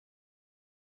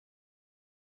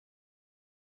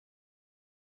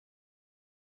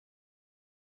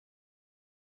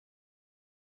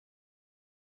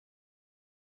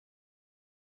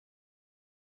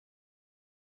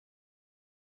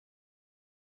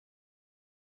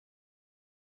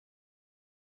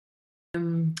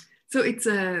So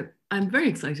I'm very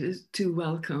excited to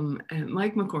welcome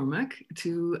Mike McCormack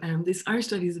to this Irish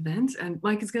Studies event. And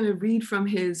Mike is going to read from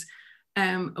his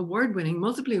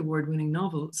multiply award-winning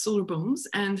novel, Solar Bones,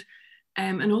 and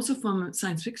also from a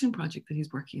science fiction project that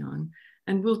he's working on.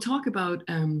 And we'll talk about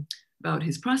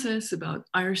his process, about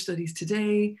Irish Studies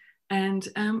today, and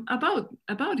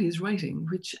about his writing,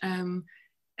 which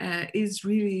is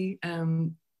really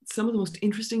some of the most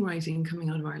interesting writing coming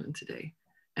out of Ireland today.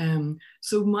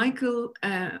 So Michael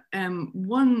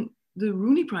won the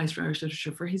Rooney Prize for Irish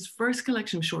Literature for his first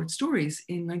collection of short stories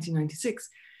in 1996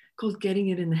 called Getting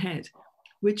It in the Head,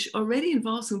 which already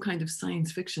involves some kind of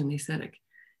science fiction aesthetic.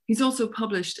 He's also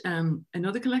published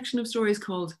another collection of stories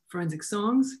called Forensic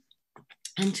Songs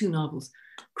and two novels,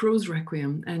 Crow's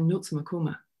Requiem and Notes from a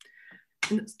Coma.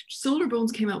 And Solar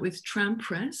Bones came out with Tramp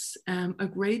Press, a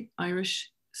great Irish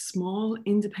small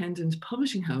independent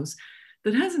publishing house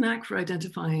that has a knack for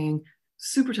identifying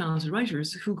super talented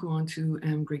writers who go on to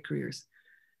great careers.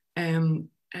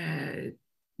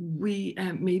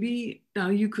 Maybe now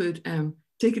you could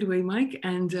take it away, Mike,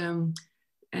 and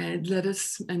let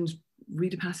us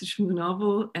read a passage from the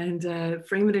novel and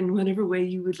frame it in whatever way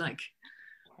you would like.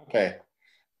 Okay.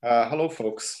 Hello,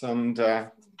 folks, and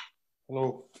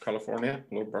hello, California.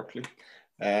 Hello, Berkeley.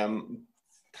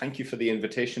 Thank you for the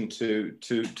invitation to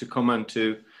come and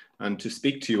to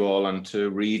speak to you all and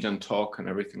to read and talk and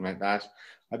everything like that.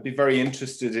 I'd be very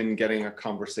interested in getting a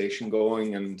conversation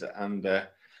going and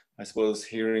I suppose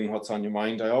hearing what's on your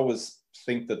mind. I always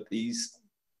think that these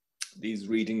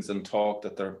readings and talk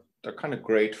that they're kind of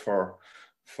great for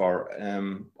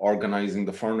organizing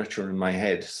the furniture in my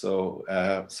head. So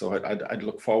I'd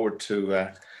look forward to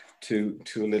a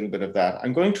little bit of that.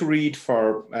 I'm going to read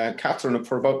for Catherine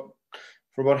for about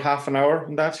half an hour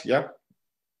on that.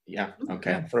 Yeah,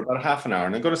 okay, for about half an hour,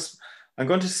 and I'm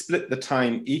going to split the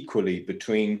time equally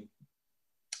between.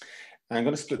 I'm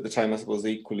going to split the time, I suppose,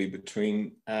 equally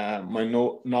between my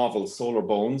novel Solar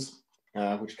Bones,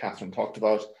 which Catherine talked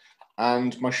about,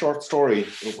 and my short story,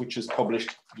 which is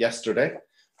published yesterday,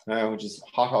 which is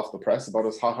hot off the press, about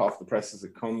as hot off the press as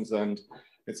it comes, and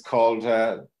it's called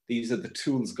These Are the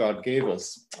Tools God Gave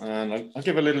Us. And I'll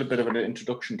give a little bit of an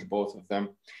introduction to both of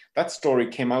them. That story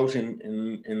came out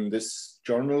in this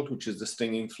journal, which is the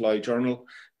Stinging Fly Journal,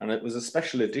 and it was a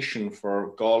special edition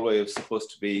for Galway. It was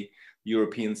supposed to be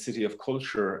European City of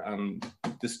Culture, and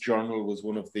this journal was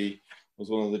one of the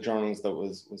journals that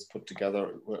was put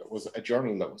together. Was a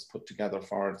journal that was put together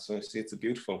for it. So see, it's a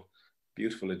beautiful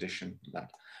edition of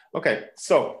that. Okay,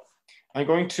 so I'm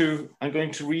going to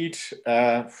read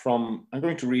from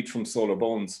Solar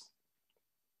Bones,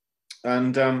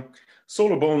 and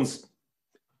Solar Bones.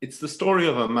 It's the story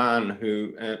of a man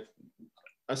who,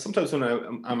 sometimes when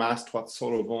I'm asked what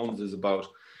Solar Bones is about,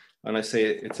 and I say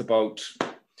it's about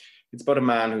a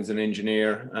man who's an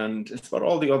engineer, and it's about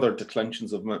all the other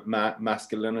declensions of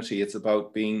masculinity. It's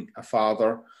about being a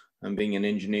father and being an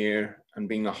engineer and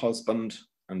being a husband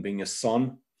and being a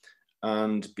son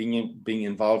and being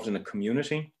involved in a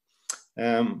community.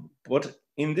 But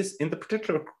in the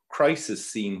particular crisis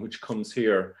scene which comes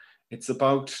here, it's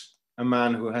about a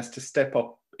man who has to step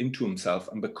up into himself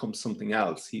and become something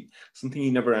else, something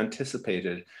he never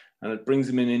anticipated, and it brings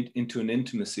him into an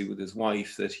intimacy with his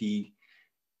wife that he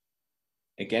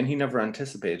never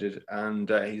anticipated, and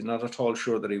he's not at all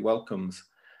sure that he welcomes.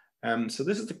 So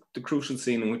this is the crucial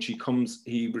scene in which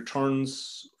he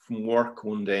returns from work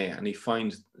one day, and he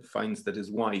finds that his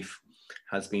wife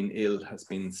has been ill, has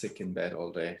been sick in bed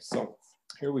all day. So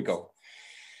here we go.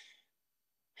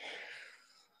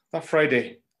 That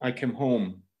Friday, I came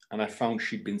home and I found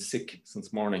she'd been sick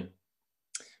since morning.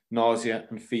 Nausea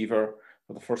and fever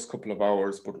for the first couple of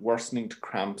hours, but worsening to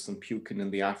cramps and puking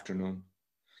in the afternoon.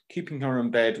 Keeping her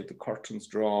in bed with the curtains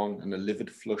drawn and a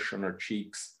livid flush on her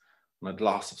cheeks and a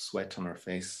gloss of sweat on her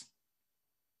face.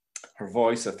 Her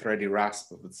voice a thready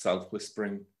rasp of itself,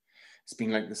 whispering, "It's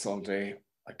been like this all day.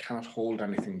 I cannot hold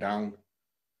anything down."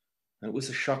 And it was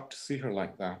a shock to see her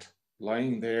like that,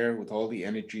 lying there with all the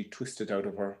energy twisted out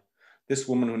of her. This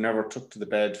woman who never took to the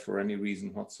bed for any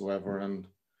reason whatsoever. And, "Do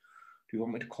you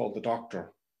want me to call the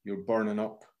doctor? You're burning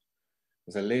up."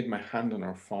 As I laid my hand on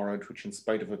her forehead, which in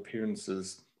spite of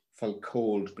appearances felt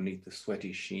cold beneath the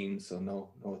sweaty sheen. So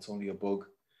no, it's only a bug.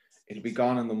 It'll be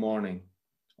gone in the morning.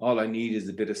 All I need is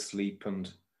a bit of sleep,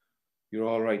 and you're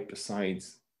all right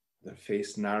besides. Her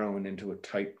face narrowing into a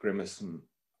tight grimace, and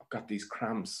I've got these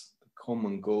cramps that come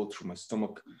and go through my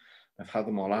stomach. I've had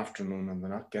them all afternoon and they're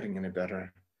not getting any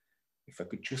better. If I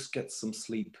could just get some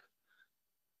sleep.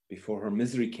 Before her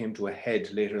misery came to a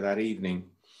head later that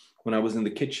evening, when I was in the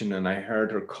kitchen and I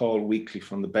heard her call weakly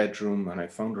from the bedroom, and I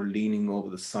found her leaning over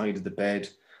the side of the bed,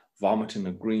 vomiting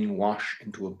a green wash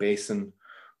into a basin,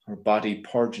 her body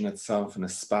purging itself in a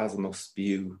spasm of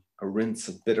spew, a rinse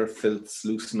of bitter filth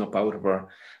sluicing up out of her,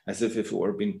 as if it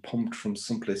were being pumped from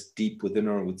someplace deep within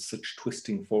her with such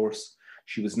twisting force.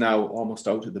 She was now almost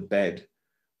out of the bed,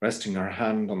 resting her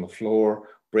hand on the floor,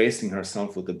 bracing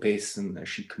herself with the basin as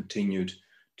she continued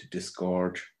to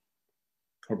disgorge.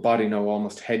 Her body now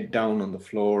almost head down on the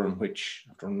floor, in which,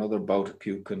 after another bout of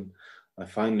puking, I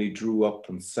finally drew up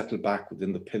and settled back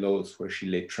within the pillows where she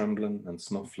lay trembling and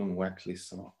snuffling wetly.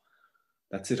 So,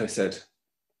 that's it, I said.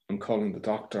 I'm calling the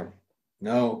doctor.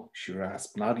 No, she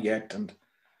rasped, not yet. And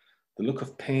the look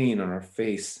of pain on her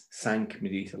face sank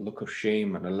beneath a look of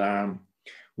shame and alarm,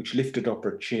 which lifted up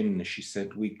her chin as she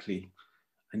said weakly,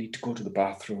 I need to go to the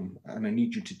bathroom and I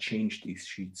need you to change these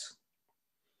sheets.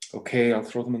 Okay, I'll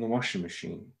throw them in the washing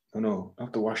machine. No,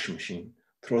 not the washing machine.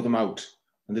 Throw them out.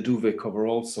 And the duvet cover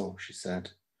also, she said.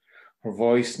 Her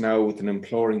voice now with an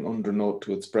imploring undernote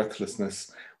to its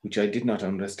breathlessness, which I did not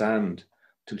understand,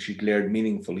 till she glared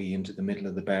meaningfully into the middle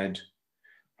of the bed.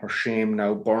 Her shame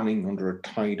now burning under a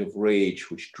tide of rage,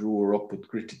 which drew her up with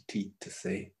gritted teeth to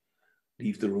say,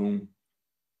 leave the room.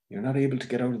 You're not able to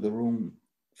get out of the room.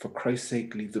 For Christ's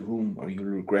sake, leave the room, or you'll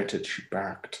regret it, she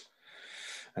barked.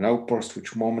 An outburst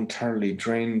which momentarily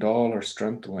drained all her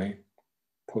strength away,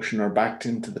 pushing her back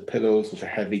into the pillows with a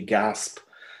heavy gasp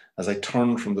as I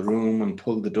turned from the room and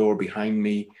pulled the door behind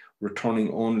me,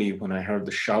 returning only when I heard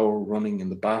the shower running in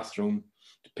the bathroom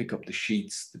to pick up the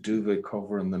sheets, the duvet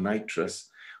cover and the nitress,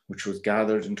 which was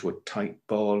gathered into a tight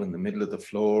ball in the middle of the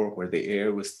floor where the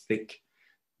air was thick,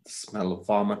 the smell of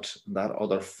vomit and that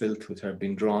other filth which had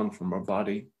been drawn from her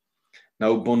body.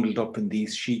 Now bundled up in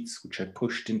these sheets, which I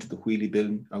pushed into the wheelie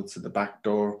bin outside the back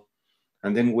door,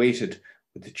 and then waited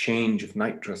with the change of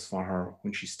nightdress for her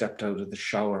when she stepped out of the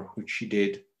shower, which she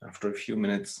did after a few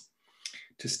minutes,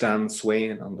 to stand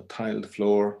swaying on the tiled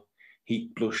floor,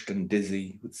 heat blushed and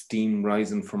dizzy, with steam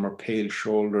rising from her pale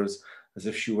shoulders as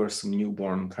if she were some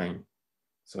newborn thing.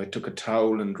 So I took a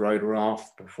towel and dried her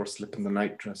off before slipping the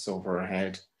nightdress over her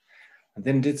head, and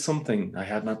then did something I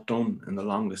had not done in the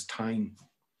longest time.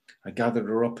 I gathered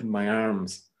her up in my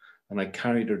arms and I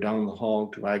carried her down the hall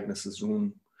to Agnes's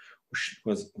room,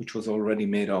 which was already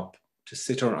made up, to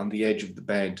sit her on the edge of the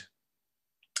bed,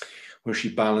 where she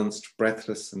balanced,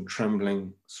 breathless and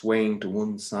trembling, swaying to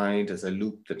one side as I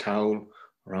looped the towel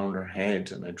around her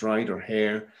head, and I dried her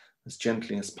hair as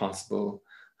gently as possible,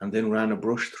 and then ran a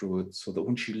brush through it so that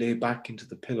when she lay back into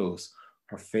the pillows,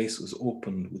 her face was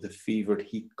opened with a fevered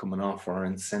heat coming off her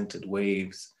in scented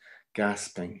waves,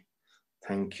 gasping,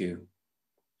 thank you.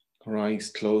 Her eyes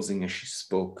closing as she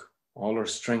spoke, all her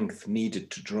strength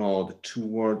needed to draw the two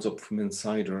words up from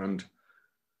inside her, and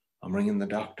I'm ringing the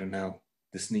doctor now.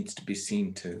 This needs to be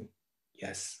seen to.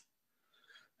 Yes.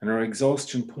 And her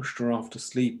exhaustion pushed her off to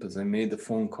sleep as I made the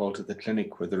phone call to the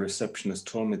clinic, where the receptionist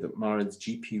told me that Marid's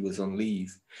GP was on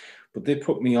leave, but they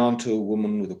put me on to a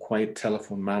woman with a quiet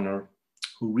telephone manner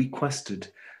who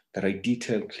requested that I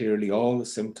detail clearly all the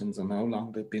symptoms and how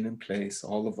long they've been in place,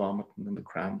 all the vomiting and the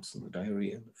cramps and the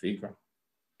diarrhea and the fever.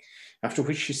 After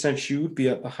which she said she would be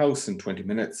at the house in 20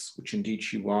 minutes, which indeed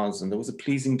she was, and there was a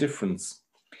pleasing difference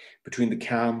between the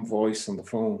calm voice on the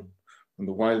phone and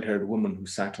the wild-haired woman who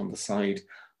sat on the side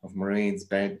of Moraine's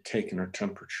bed taking her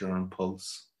temperature and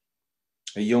pulse.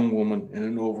 A young woman in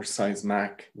an oversized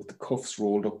mac with the cuffs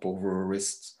rolled up over her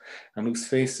wrists, and whose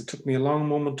face it took me a long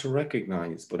moment to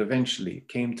recognize, but eventually it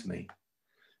came to me.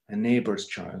 A neighbour's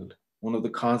child, one of the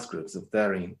Cosgraves of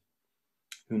Derreen,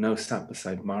 who now sat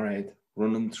beside Mairead,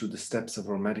 running through the steps of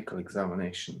her medical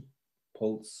examination,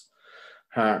 pulse,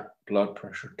 heart, blood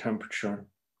pressure, temperature,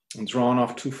 and drawn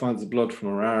off 2 files of blood from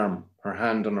her arm, her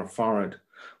hand on her forehead,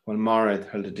 while Mairead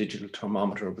held a digital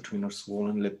thermometer between her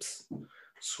swollen lips,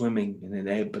 swimming in an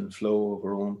ebb and flow of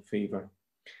her own fever,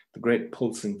 the great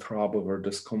pulsing throb of her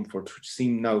discomfort, which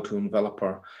seemed now to envelop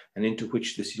her, and into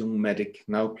which this young medic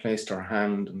now placed her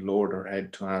hand and lowered her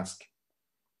head to ask,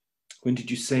 when did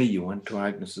you say you went to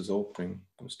Agnes's opening?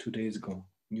 It was 2 days ago.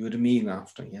 You had a meal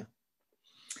after, yeah?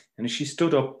 And as she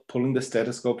stood up, pulling the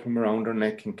stethoscope from around her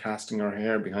neck and casting her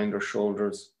hair behind her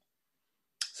shoulders,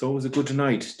 so it was a good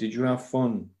night. Did you have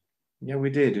fun? Yeah, we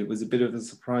did. It was a bit of a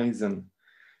surprise, and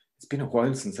it's been a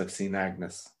while since I've seen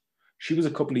Agnes. She was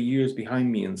a couple of years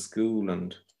behind me in school,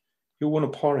 and you're one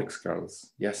of Porrick's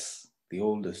girls. Yes, the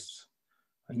oldest.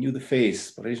 I knew the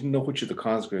face, but I didn't know which of the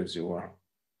Cosgraves you were.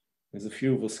 There's a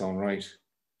few of us all right.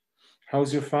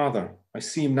 How's your father? I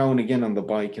see him now and again on the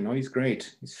bike, and he's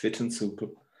great. He's fit and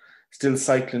supple. Still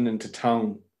cycling into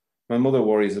town. My mother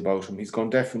worries about him. He's gone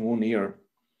deaf in one ear,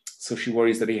 so she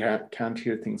worries that he can't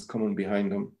hear things coming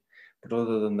behind him. But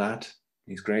other than that,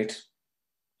 he's great.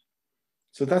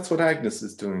 So that's what Agnes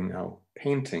is doing now,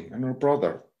 painting, and her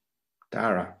brother,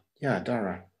 Dara. Yeah,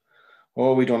 Dara.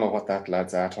 Oh, we don't know what that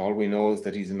lad's at. All we know is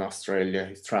that he's in Australia,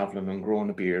 he's travelling and growing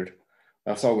a beard.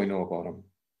 That's all we know about him.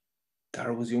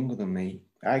 Dara was younger than me.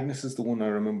 Agnes is the one I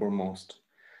remember most.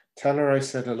 Tell her I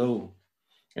said hello.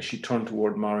 As she turned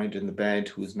toward Married in the bed,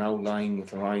 who was now lying with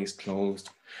her eyes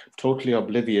closed, totally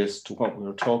oblivious to what we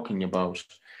were talking about,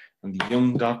 and the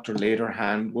young doctor laid her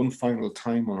hand one final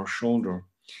time on her shoulder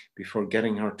before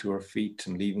getting her to her feet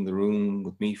and leaving the room,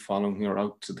 with me following her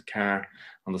out to the car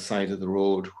on the side of the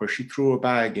road, where she threw her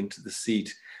bag into the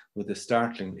seat with a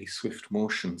startlingly swift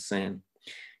motion, saying,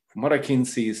 "From what I can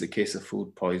see is a case of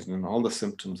food poisoning. All the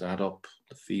symptoms add up,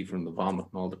 the fever and the vomit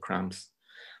and all the cramps,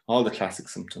 all the classic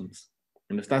symptoms.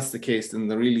 And if that's the case, then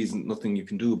there really isn't nothing you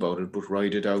can do about it but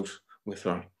ride it out with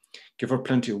her. Give her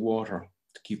plenty of water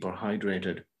to keep her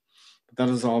hydrated. But that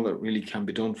is all that really can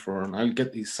be done for her. And I'll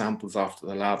get these samples off to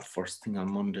the lab first thing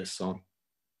on Monday. So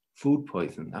food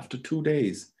poisoning after 2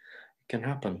 days, it can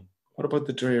happen. What about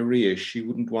the diarrhea? She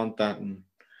wouldn't want that." And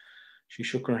she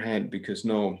shook her head because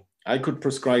no, I could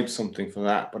prescribe something for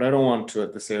that, but I don't want to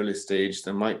at this early stage.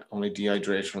 There might only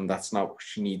dehydrate her, and that's not what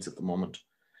she needs at the moment.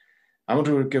 I want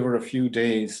to give her a few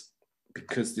days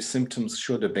because the symptoms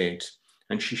should abate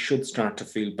and she should start to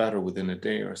feel better within a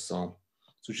day or so.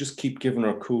 So just keep giving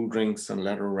her cool drinks and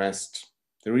let her rest.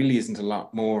 There really isn't a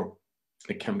lot more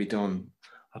that can be done.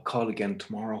 I'll call again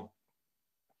tomorrow.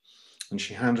 And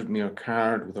she handed me her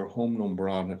card with her home number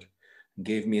on it and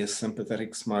gave me a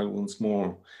sympathetic smile once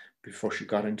more before she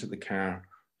got into the car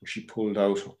and she pulled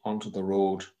out onto the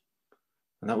road.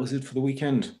 And that was it for the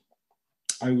weekend.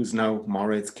 I was now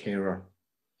Mairead's carer,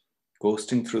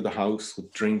 ghosting through the house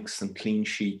with drinks and clean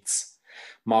sheets,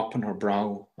 mopping her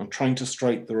brow and trying to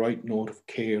strike the right note of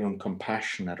care and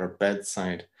compassion at her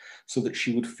bedside so that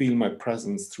she would feel my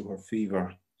presence through her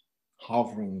fever,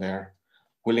 hovering there,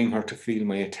 willing her to feel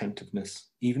my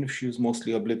attentiveness, even if she was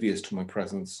mostly oblivious to my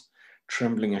presence,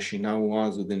 trembling as she now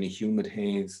was within a humid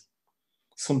haze,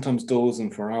 sometimes dozing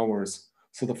for hours,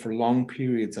 so that for long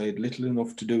periods I had little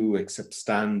enough to do except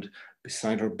stand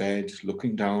beside her bed,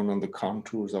 looking down on the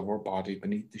contours of her body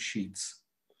beneath the sheets.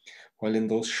 While in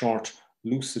those short,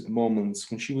 lucid moments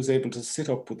when she was able to sit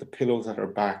up with the pillows at her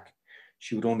back,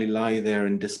 she would only lie there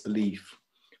in disbelief,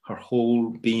 her whole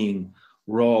being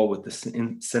raw with the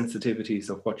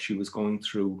sensitivities of what she was going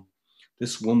through.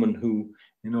 This woman who,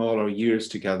 in all our years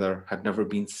together, had never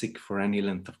been sick for any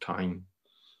length of time,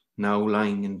 now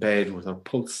lying in bed with her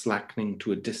pulse slackening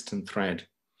to a distant thread.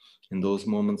 In those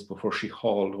moments before she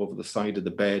hauled over the side of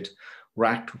the bed,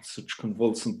 racked with such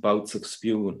convulsive bouts of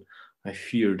spewing, I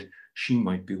feared she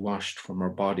might be washed from her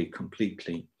body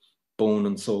completely, bone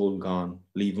and soul gone,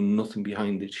 leaving nothing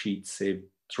behind the sheets save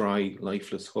dry,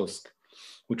 lifeless husk,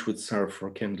 which would serve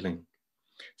for kindling.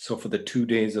 So for the 2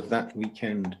 days of that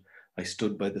weekend, I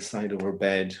stood by the side of her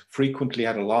bed, frequently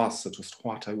at a loss as to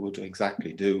what I would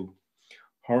exactly do.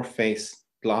 Her face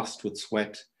glossed with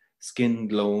sweat, skin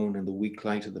glowing in the weak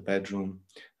light of the bedroom,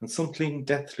 and something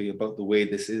deathly about the way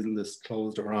this illness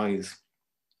closed her eyes.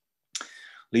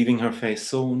 Leaving her face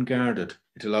so unguarded,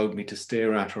 it allowed me to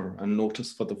stare at her and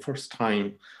notice for the first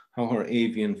time how her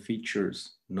avian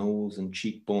features, nose and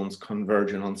cheekbones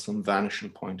converging on some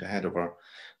vanishing point ahead of her,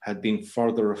 had been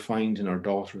further refined in her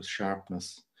daughter's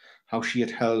sharpness, how she had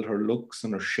held her looks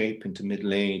and her shape into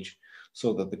middle age,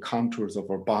 so that the contours of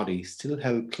her body still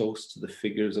held close to the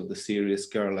figures of the serious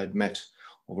girl I'd met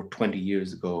over 20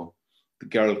 years ago, the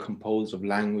girl composed of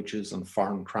languages and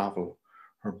foreign travel,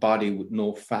 her body with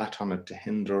no fat on it to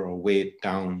hinder or weigh it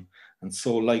down, and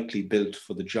so lightly built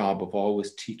for the job of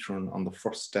always teetering on the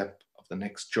first step of the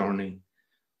next journey,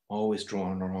 always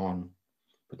drawing her on.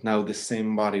 But now this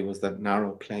same body was that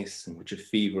narrow place in which a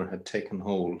fever had taken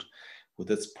hold, with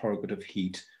its purgative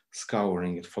heat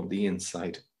scouring it from the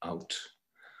inside out.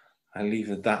 I'll leave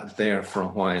it that there for a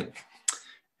while.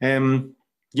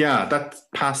 Yeah, that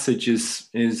passage is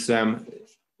it's an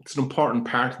important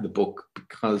part of the book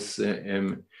because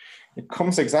it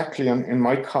comes exactly in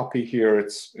my copy here.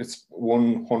 It's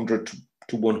 100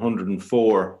 to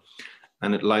 104,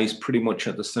 and it lies pretty much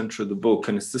at the center of the book.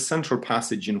 And it's the central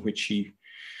passage in which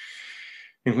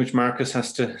Marcus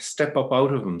has to step up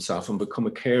out of himself and become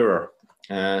a carer.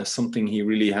 Something he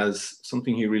really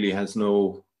has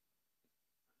no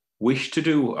wish to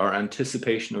do or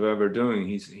anticipation of ever doing.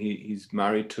 He's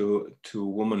married to a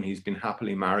woman. He's been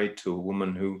happily married to a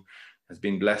woman who has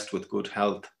been blessed with good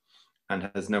health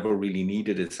and has never really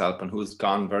needed his help, and who has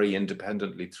gone very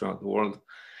independently throughout the world.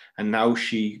 now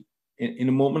she, in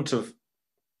a moment of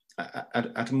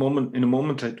in a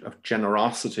moment of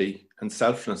generosity and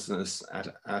selflessness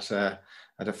at a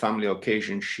family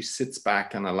occasion, she sits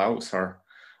back and allows her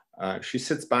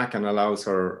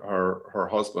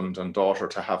husband and daughter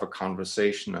to have a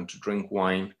conversation and to drink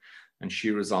wine. And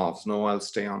she resolves, no, I'll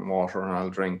stay on water and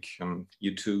I'll drink, and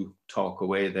you two talk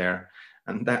away there.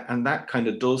 And that kind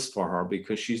of does for her,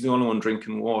 because she's the only one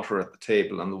drinking water at the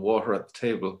table, and the water at the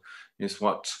table is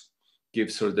what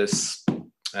gives her this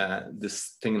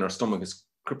this thing in her stomach, is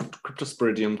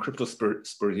cryptosporidium,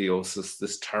 cryptosporidiosis,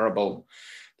 this terrible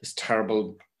it's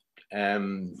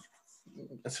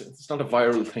not a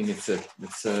viral thing, it's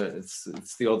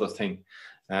the other thing,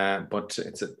 but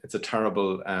it's a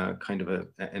terrible kind of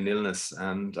an illness,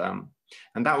 and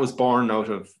that was born out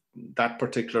of that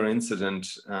particular incident,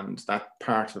 and that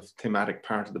thematic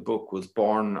part of the book was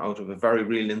born out of a very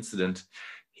real incident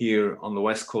here on the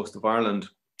west coast of Ireland,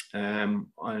 in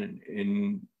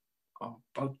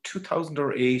about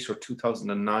 2008 or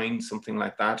 2009, something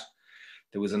like that.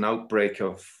 There was an outbreak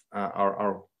of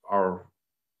our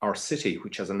city,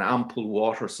 which has an ample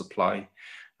water supply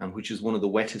and which is one of the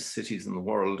wettest cities in the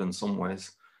world in some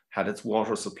ways, had its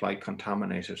water supply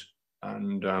contaminated,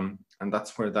 and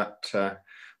that's where that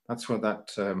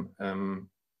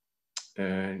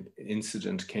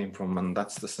incident came from, and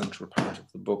that's the central part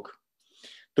of the book.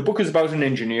 The book is about an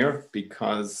engineer,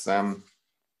 because I've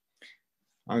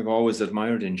always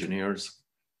admired engineers.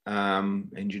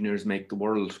 Engineers make the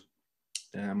world.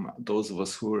 Those of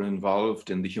us who are involved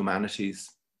in the humanities,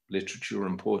 literature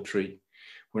and poetry,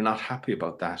 we're not happy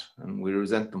about that, and we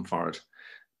resent them for it.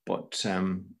 But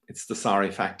it's the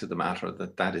sorry fact of the matter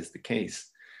that is the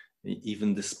case.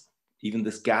 Even this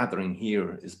gathering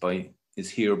here is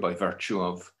here by virtue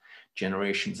of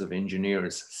generations of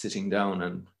engineers sitting down,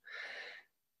 and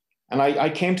I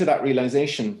came to that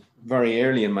realization very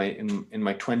early in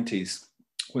my 20s,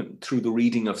 through the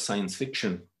reading of science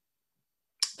fiction,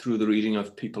 through the reading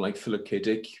of people like Philip K.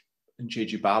 Dick and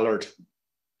J.G. Ballard,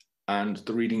 and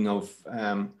the reading of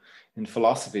in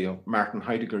philosophy of Martin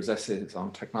Heidegger's essays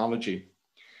on technology.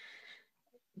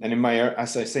 And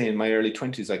as I say, in my early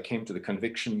 20s, I came to the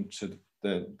conviction, to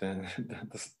the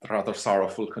rather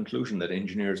sorrowful conclusion, that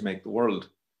engineers make the world.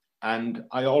 And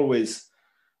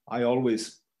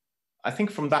I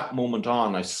think from that moment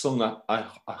on, I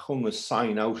hung a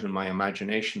sign out in my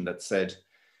imagination that said,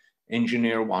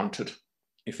 engineer wanted.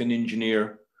 If an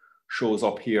engineer shows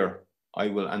up here,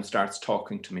 and starts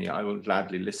talking to me, I will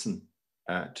gladly listen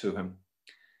to him.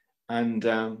 And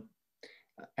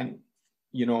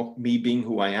you know, me being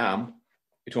who I am,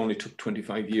 it only took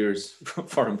 25 years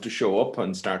for him to show up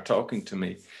and start talking to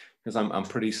me, because I'm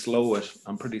pretty slow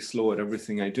at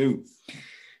everything I do.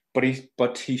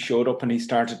 But he showed up and he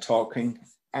started talking,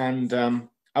 and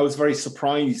I was very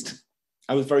surprised.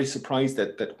 I was very surprised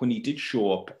that when he did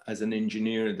show up as an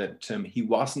engineer, that he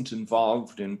wasn't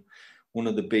involved in one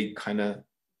of the big kind of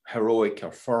heroic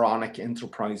or pharaonic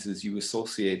enterprises you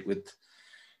associate with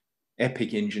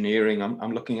epic engineering.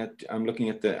 I'm looking at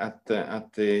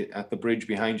the bridge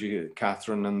behind you,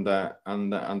 Catherine, and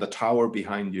the tower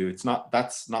behind you.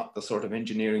 That's not the sort of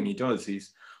engineering he does.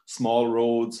 He's small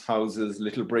roads, houses,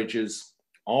 little bridges,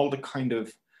 all the kind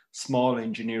of small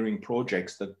engineering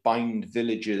projects that bind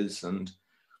villages, and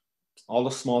all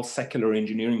the small secular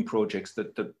engineering projects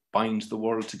that bind the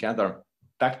world together.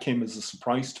 That came as a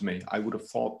surprise to me. I would have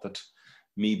thought that,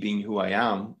 me being who I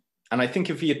am, and I think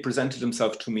if he had presented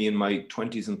himself to me in my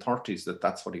 20s and 30s,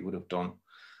 that's what he would have done.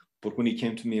 But when he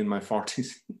came to me in my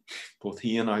 40s, both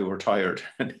he and I were tired,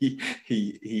 and he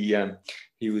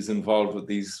was involved with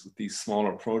these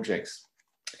smaller projects.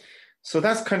 So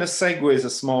that's kind of segues a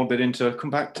small bit into, I'll come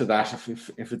back to that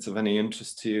if it's of any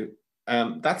interest to you.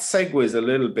 That segues a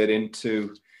little bit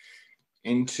into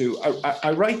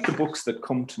I write the books that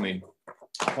come to me,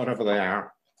 whatever they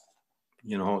are,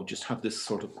 you know, just have this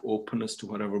sort of openness to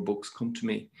whatever books come to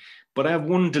me. But I have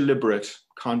one deliberate,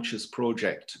 conscious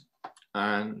project,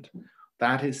 and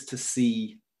that is to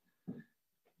see,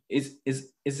 is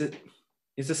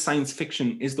a science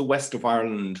fiction, is the West of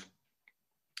Ireland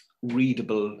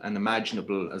readable and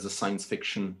imaginable as a science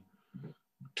fiction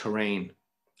terrain,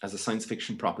 as a science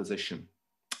fiction proposition?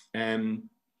 And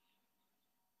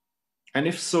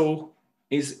if so,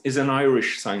 is an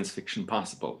Irish science fiction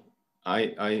possible?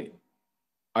 I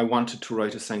wanted to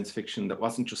write a science fiction that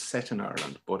wasn't just set in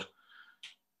Ireland, but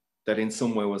that in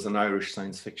some way was an Irish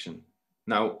science fiction.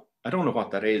 Now, I don't know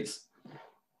what that is,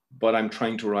 but I'm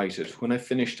trying to write it. When I've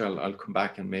finished, I'll come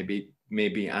back and maybe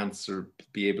be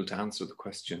able to answer the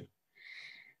question.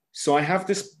 So I have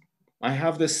this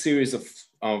series of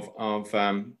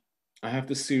I have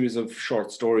this series of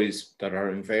short stories that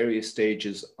are in various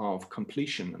stages of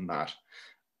completion, and that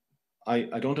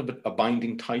I don't have a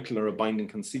binding title or a binding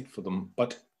conceit for them,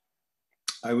 but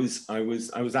I was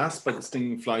asked by the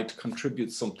Stinging Fly to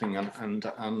contribute something,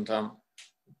 and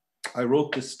I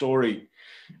wrote this story,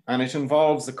 and it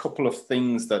involves a couple of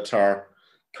things that are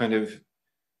kind of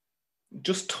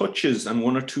just touches and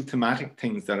one or two thematic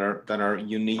things that are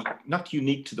unique, not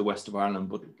unique to the West of Ireland,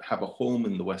 but have a home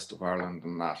in the West of Ireland,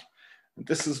 and that. And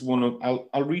this is one of,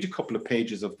 I'll read a couple of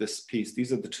pages of this piece.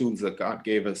 These are the tools that God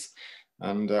gave us,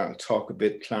 and I'll talk a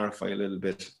bit, clarify a little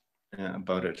bit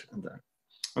about it. And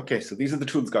okay, so these are the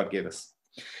tools God gave us.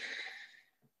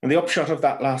 And the upshot of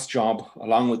that last job,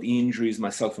 along with the injuries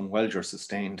myself and Welger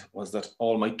sustained, was that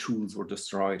all my tools were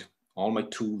destroyed. All my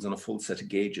tools and a full set of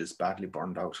gauges badly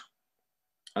burned out.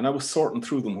 And I was sorting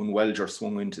through them when Welger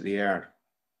swung into the air.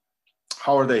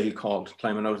 "How are they?" he called,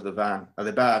 climbing out of the van. "Are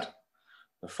they bad?"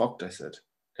 "They're fucked," I said.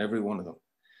 "Every one of them."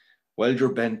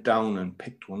 Welger bent down and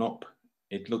picked one up.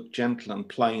 It looked gentle and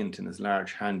pliant in his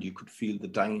large hand. You could feel the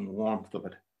dying warmth of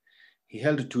it. He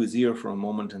held it to his ear for a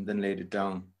moment and then laid it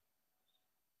down.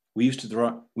 We used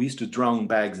to drown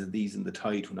bags of these in the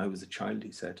tide when I was a child,"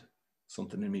 he said.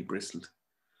 Something in me bristled.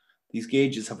 "These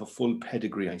gauges have a full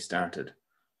pedigree," I started.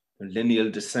 "They're lineal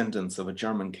descendants of a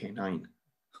German K9.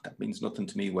 "That means nothing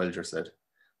to me," Welger said.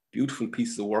 "Beautiful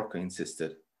piece of work," I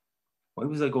insisted. Why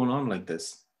was I going on like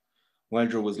this?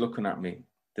 Welger was looking at me.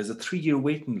 "There's a 3-year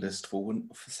waiting list for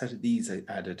a set of these," I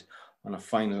added on a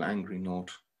final angry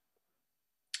note.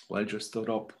 Welger stood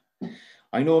up.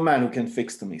 "I know a man who can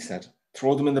fix them," he said.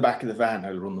 "Throw them in the back of the van.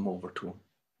 I'll run them over to him."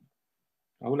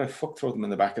 "How will I throw them in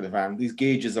the back of the van? These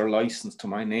gauges are licensed to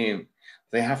my name.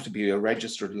 They have to be a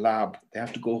registered lab. They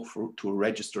have to go to a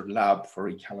registered lab for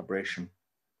recalibration."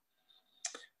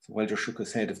 So Welger shook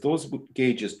his head. "If those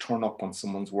gauges turn up on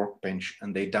someone's workbench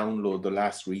and they download the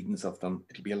last readings of them,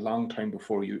 it'll be a long time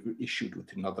before you're issued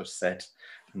with another set.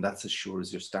 And that's as sure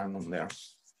as you're standing there."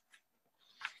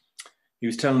 He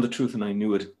was telling the truth, and I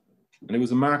knew it. And it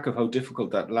was a mark of how difficult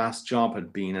that last job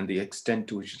had been and the extent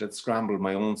to which it had scrambled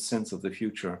my own sense of the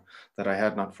future that I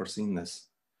had not foreseen this.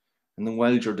 And then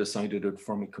Welger decided it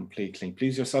for me completely.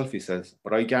 "Please yourself," he says,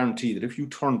 "but I guarantee that if you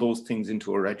turn those things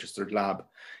into a registered lab,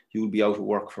 you will be out of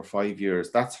work for 5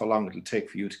 years. That's how long it'll take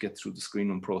for you to get through the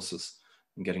screening process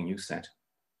and get a new set.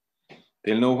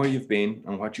 They'll know where you've been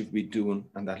and what you've been doing,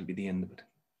 and that'll be the end of it."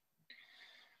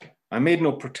 I made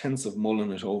no pretense of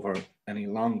mulling it over any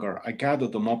longer. I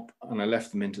gathered them up and I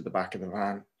left them into the back of the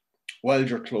van.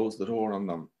 Welger closed the door on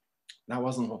them. "That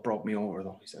wasn't what brought me over,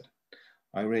 though," he said.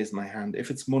 I raised my hand. "If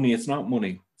it's money, it's not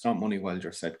money. It's not money,"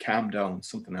 Welger said. "Calm down,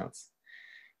 something else."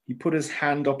 He put his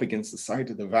hand up against the side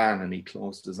of the van and he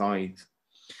closed his eyes.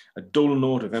 A dull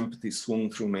note of empathy swung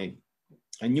through me.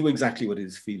 I knew exactly what he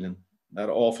was feeling, that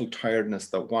awful tiredness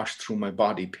that washed through my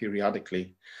body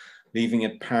periodically, leaving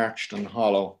it parched and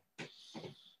hollow.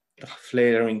 The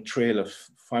flaring trail of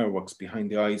fireworks behind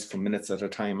the eyes for minutes at a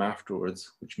time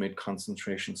afterwards, which made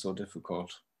concentration so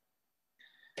difficult.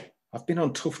 "I've been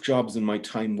on tough jobs in my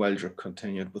time," Welger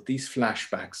continued, "but these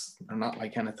flashbacks are not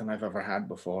like anything I've ever had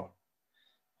before.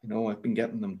 You know, I've been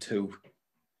getting them too."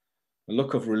 A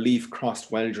look of relief crossed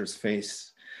Welger's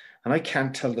face. "And I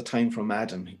can't tell the time from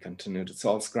Adam," he continued. "It's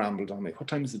all scrambled on me. What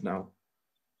time is it now?"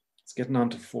 "It's getting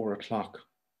on to 4 o'clock.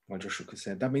 Welger shook his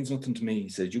head. "That means nothing to me," he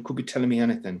said. "You could be telling me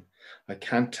anything. I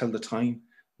can't tell the time.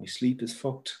 My sleep is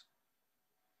fucked."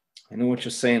 "I know what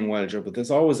you're saying, Welger, but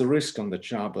there's always a risk on the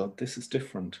job. But this is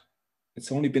different.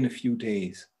 It's only been a few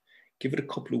days. Give it a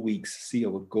couple of weeks, see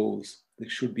how it goes. There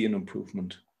should be an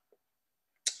improvement."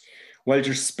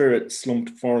 Welger's spirit slumped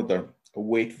further, a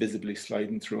weight visibly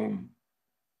sliding through him.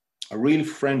 A real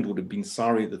friend would have been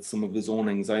sorry that some of his own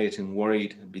anxiety and worry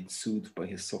had been soothed by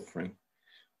his suffering.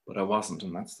 But I wasn't,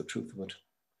 and that's the truth of it.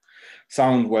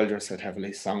 "Sound," Welger said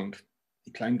heavily. "Sound."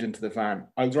 He climbed into the van.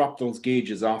 "I'll drop those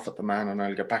gauges off at the man and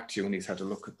I'll get back to you when he's had a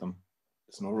look at them.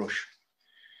 There's no rush."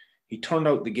 He turned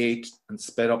out the gate and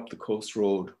sped up the coast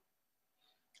road.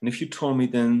 And if you told me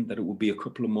then that it would be a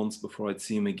couple of months before I'd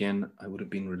see him again, I would have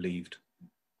been relieved.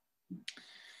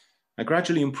 I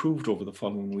gradually improved over the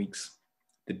following weeks.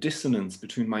 The dissonance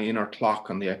between my inner clock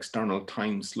and the external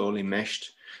time slowly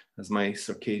meshed as my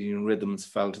circadian rhythms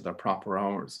fell to their proper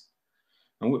hours.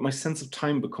 And with my sense of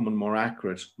time becoming more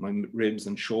accurate, my ribs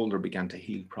and shoulder began to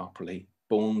heal properly,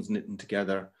 bones knitting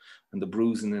together, and the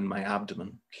bruising in my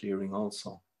abdomen clearing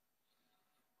also.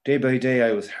 Day by day,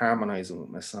 I was harmonizing with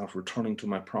myself, returning to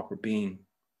my proper being.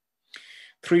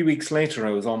 3 weeks later,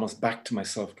 I was almost back to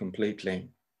myself completely.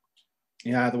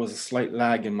 Yeah, there was a slight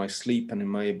lag in my sleep and in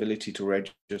my ability to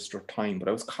register time, but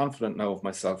I was confident now of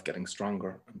myself getting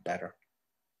stronger and better.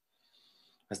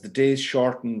 As the days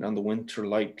shortened and the winter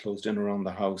light closed in around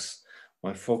the house,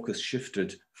 my focus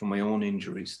shifted from my own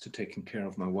injuries to taking care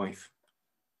of my wife.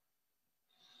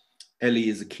 Ellie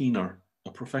is a keener,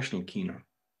 a professional keener.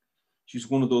 She's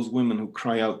one of those women who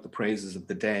cry out the praises of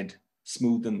the dead,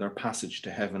 smoothing their passage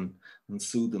to heaven and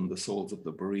soothing the souls of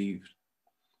the bereaved.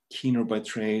 Keener by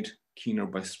trade, keener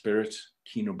by spirit,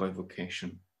 keener by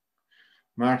vocation.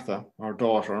 Martha, our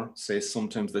daughter, says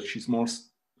sometimes that she's more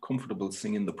comfortable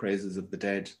singing the praises of the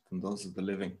dead than those of the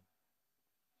living.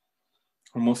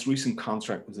 Her most recent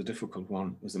contract was a difficult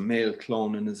one. It was a male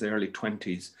clone in his early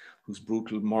 20s whose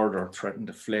brutal murder threatened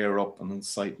to flare up and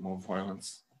incite more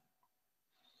violence.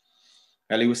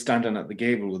 Ellie was standing at the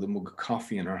gable with a mug of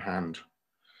coffee in her hand.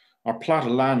 Our plot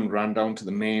of land ran from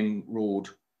the main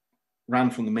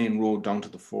road down to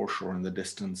the foreshore in the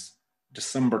distance.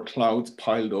 December clouds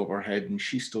piled overhead and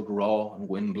she stood raw and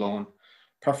windblown,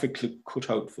 perfectly cut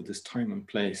out for this time and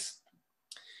place.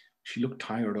 She looked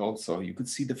tired also. You could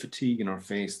see the fatigue in her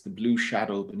face, the blue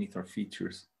shadow beneath her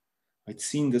features. I'd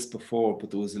seen this before, but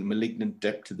there was a malignant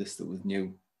depth to this that was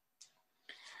new.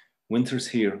 Winter's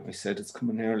here, I said. It's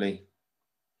coming early.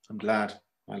 I'm glad.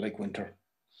 I like winter.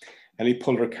 Ellie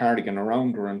pulled her cardigan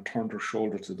around her and turned her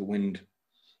shoulder to the wind.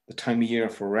 The time of year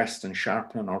for rest and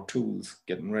sharpening our tools,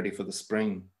 getting ready for the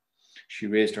spring. She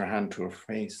raised her hand to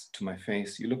my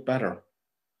face. You look better.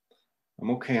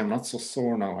 I'm okay, I'm not so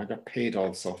sore now. I got paid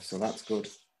also, so that's good.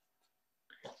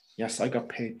 Yes, I got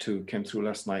paid too, came through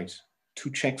last night.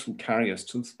 2 checks will carry us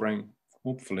till spring,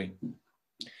 hopefully.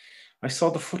 I saw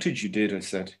the footage you did, I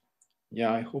said.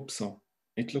 Yeah, I hope so.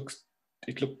 It looked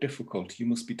difficult. You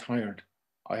must be tired.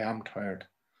 I am tired.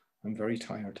 I'm very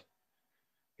tired.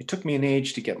 It took me an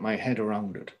age to get my head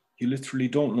around it. You literally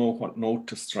don't know what note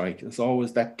to strike. There's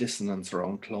always that dissonance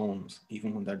around clones,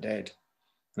 even when they're dead,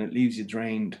 and it leaves you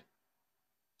drained.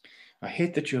 I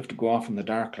hate that you have to go off in the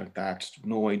dark like that,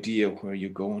 no idea where you're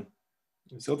going.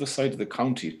 It was the other side of the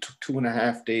county. It took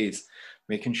 2.5 days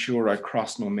making sure I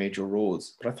crossed no major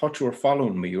roads, but I thought you were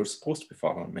following me. You were supposed to be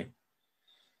following me.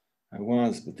 I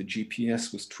was, but the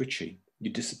GPS was twitchy. You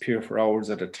disappear for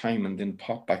hours at a time and then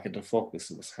pop back into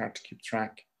focus. It was hard to keep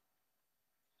track.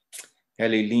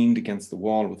 Ellie leaned against the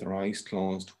wall with her eyes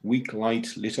closed. Weak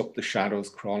light lit up the shadows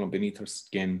crawling beneath her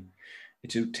skin.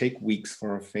 It would take weeks for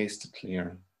her face to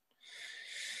clear.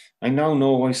 I now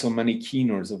know why so many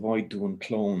keeners avoid doing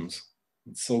clones.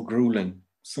 It's so grueling.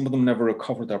 Some of them never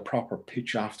recover their proper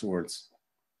pitch afterwards.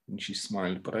 And she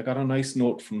smiled, but I got a nice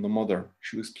note from the mother.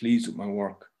 She was pleased with my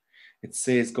work. It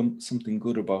says something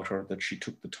good about her that she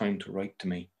took the time to write to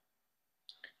me.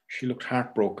 She looked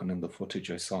heartbroken in the footage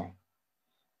I saw.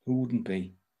 Who wouldn't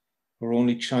be? Her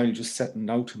only child just setting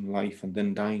out in life and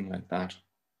then dying like that.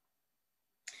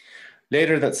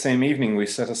 Later that same evening, we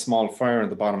set a small fire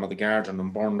at the bottom of the garden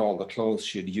and burned all the clothes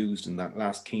she had used in that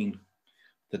last keen.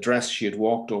 The dress she had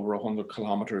walked over 100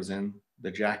 kilometers in,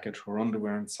 the jacket, her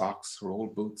underwear and socks, her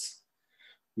old boots.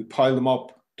 We piled them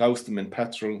up, doused them in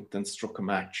petrol, then struck a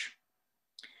match.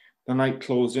 The night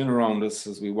closed in around us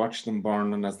as we watched them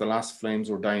burn, and as the last flames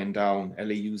were dying down,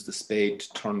 Ellie used the spade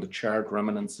to turn the charred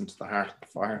remnants into the heart of the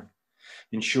fire,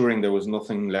 ensuring there was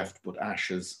nothing left but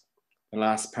ashes, the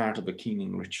last part of the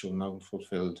keening ritual now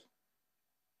fulfilled.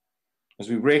 As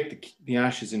we raked the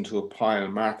ashes into a pile,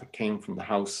 Martha came from the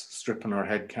house, stripping her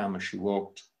head cam as she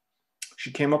walked.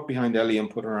 She came up behind Ellie and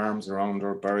put her arms around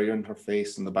her, burying her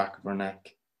face in the back of her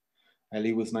neck.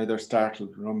 Ellie was neither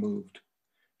startled nor moved.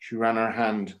 She ran her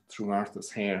hand through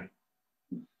Martha's hair.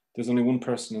 There's only one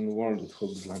person in the world with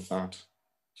hugs like that.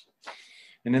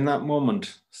 And in that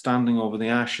moment, standing over the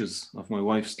ashes of my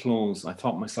wife's clothes, I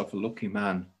thought myself a lucky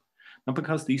man. Not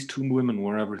because these 2 women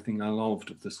were everything I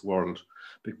loved of this world,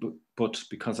 but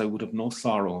because I would have no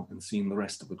sorrow in seeing the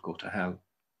rest of it go to hell.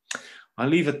 I'll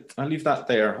leave that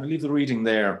there. I'll leave the reading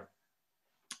there.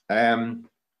 I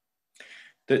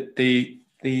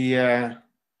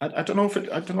don't know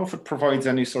if it provides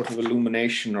any sort of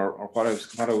illumination or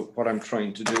what I'm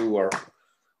trying to do or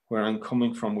where I'm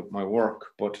coming from with my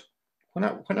work. But when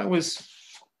I was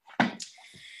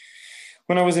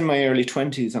in my early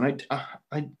 20s, and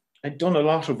I'd done a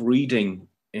lot of reading.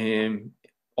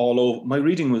 All over. My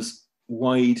reading was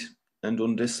wide and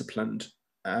undisciplined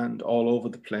and all over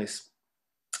the place.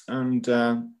 And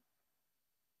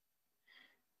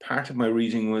part of my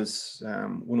reading was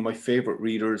one of my favorite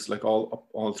readers, like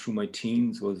all through my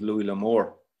teens, was Louis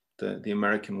L'Amour, the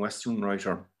American Western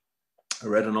writer. I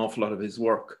read an awful lot of his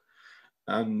work,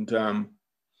 and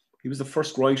he was the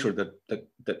first writer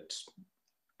that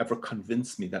ever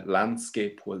convince me that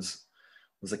landscape was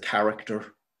a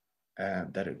character,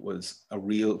 that it was a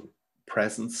real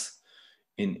presence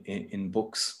in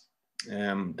books.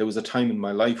 There was a time in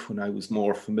my life when I was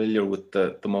more familiar with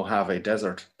the Mojave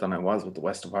Desert than I was with the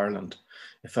west of Ireland.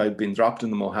 If I'd been dropped in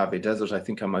the Mojave Desert, I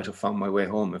think I might have found my way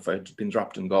home. If I'd been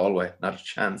dropped in Galway, not a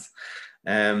chance.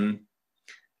 And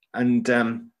I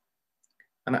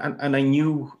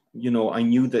knew, I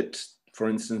knew that, for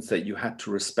instance, that you had to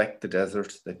respect the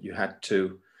desert, that you had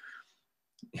to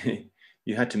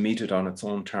you had to meet it on its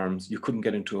own terms. You couldn't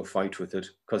get into a fight with it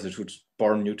because it would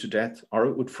burn you to death, or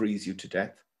it would freeze you to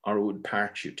death, or it would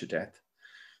parch you to death.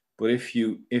 But if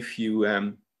you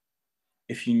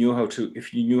knew how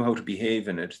to behave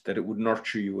in it, that it would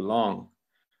nurture you along.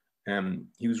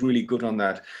 He was really good on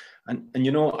that. And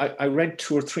I read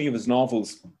 2 or 3 of his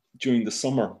novels during the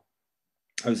summer.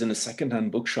 I was in a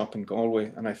secondhand bookshop in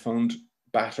Galway, and I found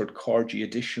battered Corgi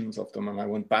editions of them, and I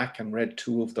went back and read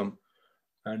 2 of them.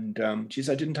 And geez,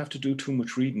 I didn't have to do too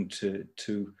much reading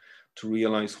to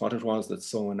realize what it was that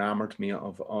so enamored me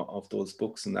of those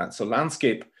books and that. So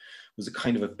landscape was a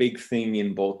kind of a big thing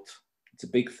in both. It's a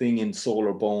big thing in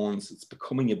Solar Bones. It's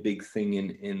becoming a big thing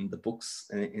in the books,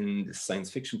 in this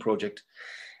science fiction project.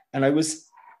 And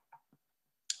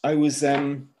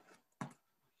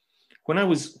when I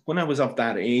was of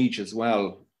that age as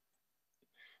well,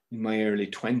 in my early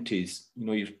 20s,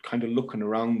 you're kind of looking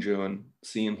around you and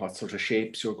seeing what sort of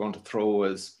shapes you're going to throw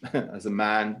as a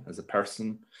man, as a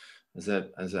person, as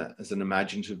an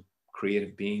imaginative,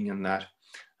 creative being, and that.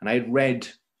 And I'd read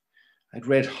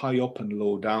High Up and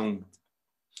Low Down.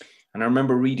 And I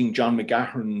remember reading John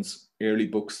McGahern's early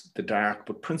books, The Dark,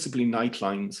 but principally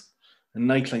Nightlines. And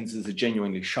Nightlines is a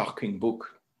genuinely shocking book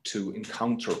to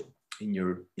encounter in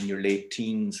your late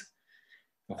teens.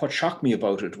 And what shocked me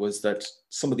about it was that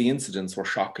some of the incidents were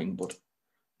shocking, but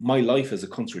my life as a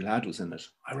country lad was in it.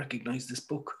 I recognized this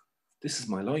book. This is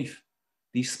my life.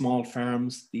 These small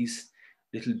farms, these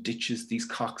little ditches, these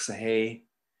cocks of hay,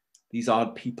 these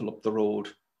odd people up the road.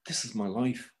 This is my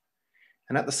life.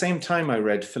 And at the same time, I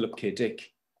read Philip K.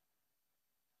 Dick.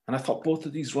 And I thought both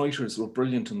of these writers were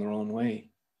brilliant in their own way.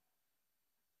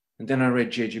 And then I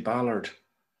read J.G. Ballard.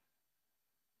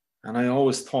 And I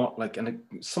always thought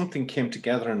something came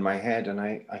together in my head, and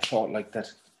I thought like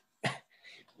that.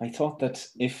 I thought that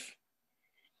if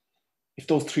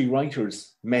those 3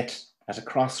 writers met at a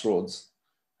crossroads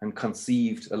and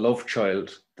conceived a love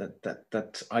child,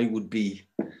 that I would be,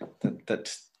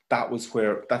 that's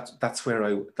where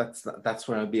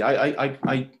I'd be.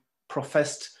 I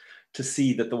professed to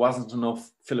see that there wasn't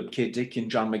enough Philip K. Dick in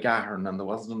John McGahern, and there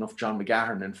wasn't enough John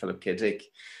McGahern in Philip K. Dick.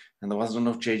 And there wasn't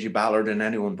enough J.G. Ballard in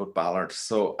anyone but Ballard.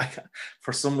 So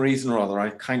for some reason or other, I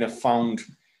kind of found,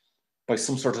 by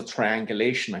some sort of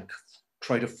triangulation, I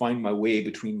tried to find my way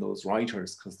between those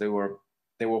writers because they were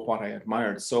what I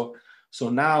admired. So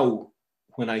now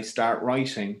when I start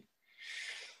writing,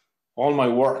 all my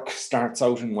work starts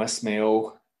out in West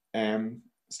Mayo,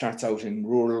 starts out in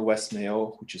rural West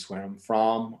Mayo, which is where I'm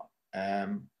from.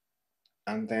 And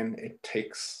then it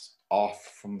takes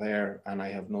off from there, and I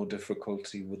have no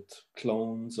difficulty with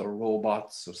clones or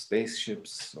robots or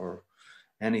spaceships or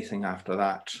anything after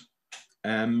that.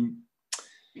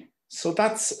 So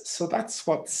that's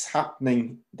what's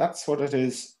happening. That's what it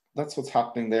is. That's what's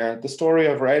happening there. The story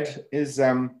I've read is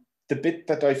the bit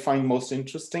that I find most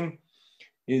interesting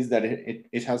is that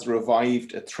it has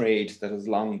revived a trade that has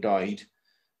long died.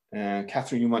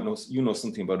 Catherine, you know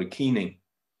something about a keening.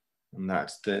 And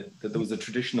that there was a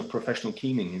tradition of professional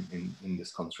keening in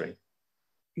this country.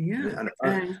 Yeah.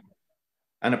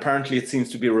 And apparently it seems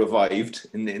to be revived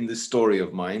in this story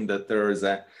of mine, that there is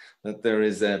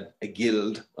a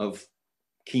guild of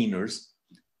keeners,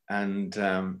 and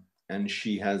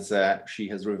she has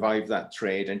revived that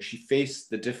trade, and she faced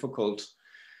the difficult.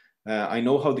 I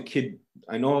know how the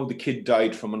kid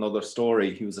died from another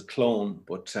story. He was a clone,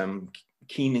 but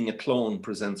keening a clone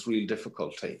presents real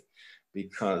difficulty,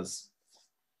 because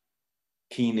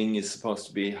keening is supposed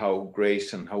to be how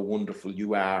great and how wonderful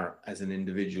you are as an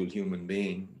individual human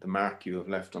being, the mark you have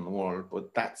left on the world.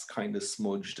 But that's kind of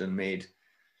smudged and made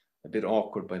a bit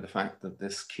awkward by the fact that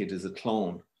this kid is a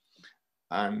clone.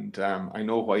 And I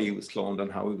know why he was cloned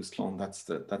and how he was cloned. That's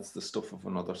the stuff of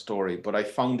another story. But I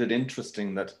found it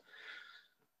interesting that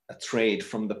a trade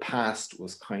from the past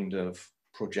was kind of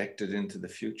projected into the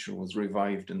future, was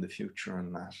revived in the future,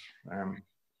 and that.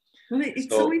 Well, it's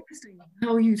so interesting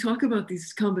how you talk about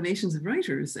these combinations of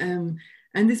writers, and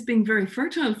this being very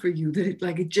fertile for you, that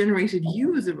it generated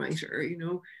you as a writer,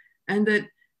 and that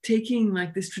taking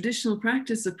this traditional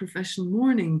practice of professional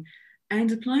mourning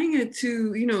and applying it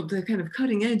to, you know, the kind of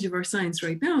cutting edge of our science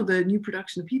right now, the new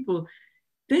production of people,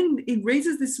 then it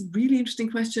raises this really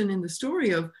interesting question in the story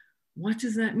of what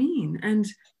does that mean? And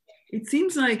it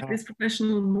seems like this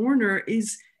professional mourner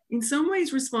is in some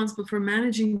ways responsible for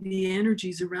managing the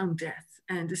energies around death,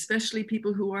 and especially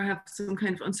people who have some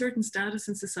kind of uncertain status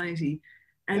in society.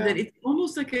 And that it's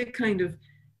almost like a kind of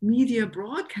media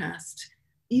broadcast,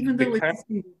 even though it's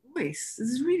a voice. This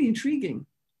is really intriguing.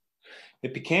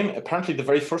 It became apparently the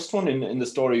very first one in the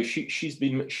story.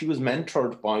 She was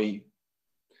mentored by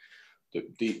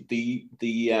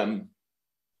the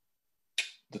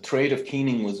trade of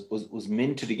keening was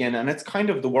minted again, and it's kind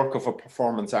of the work of a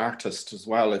performance artist as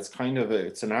well. It's kind of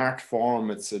it's an art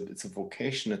form. It's a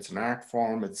vocation. It's an art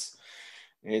form. It's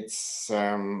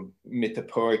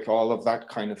mythopoeic, all of that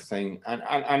kind of thing,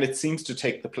 and it seems to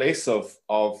take the place of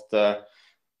the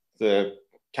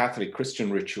Catholic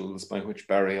Christian rituals by which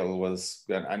burial was,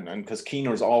 and because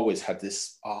keeners always had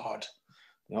this odd,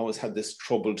 they always had this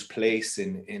troubled place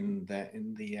in the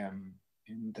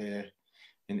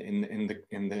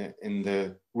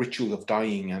ritual of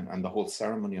dying and the whole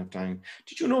ceremony of dying.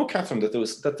 Did you know, Catherine, that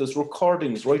there's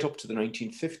recordings right up to the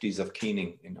 1950s of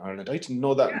keening in Ireland? I didn't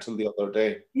know that until the other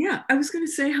day. Yeah, I was going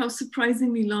to say how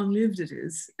surprisingly long-lived it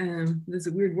is. There's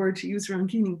a weird word to use around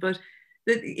keening, but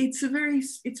that it's very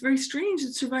strange.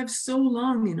 It survives so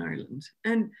long in Ireland,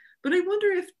 but I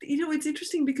wonder if, you know, it's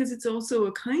interesting because it's also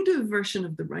a kind of version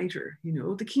of the writer. You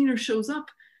know, the keener shows up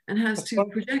and has to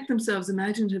project themselves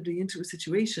imaginatively into a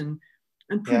situation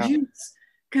and produce,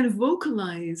 kind of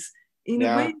vocalize in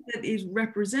a way that it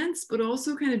represents, but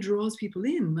also kind of draws people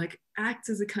in, like acts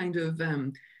as a kind of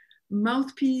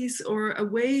mouthpiece or a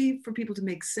way for people to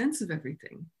make sense of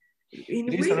everything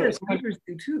in a way that writers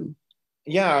do too.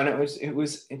 Yeah, and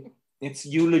it's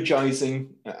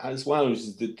eulogizing as well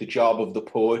as the job of the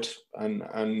poet and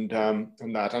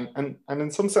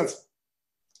in some sense,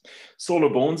 Solar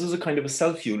Bones is a kind of a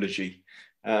self-eulogy,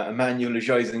 a man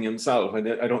eulogizing himself, and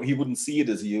he wouldn't see it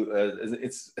as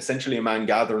it's essentially a man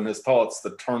gathering his thoughts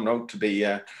that turned out to be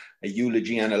a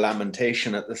eulogy and a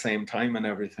lamentation at the same time and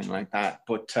everything like that.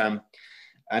 But a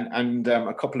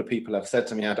couple of people have said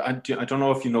to me, I don't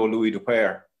know if you know Louis de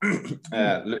Ware.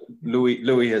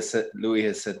 Louis has said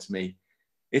to me,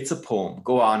 "It's a poem.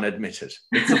 Go on, admit it.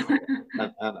 It's a poem."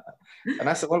 and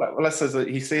I said, well, I says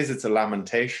he says it's a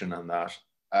lamentation and that,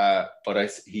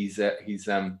 but he says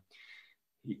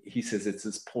it's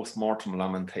his post-mortem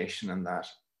lamentation and that.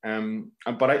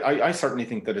 But I certainly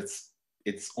think that it's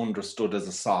understood as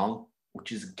a song,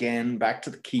 which is again back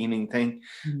to the keening thing.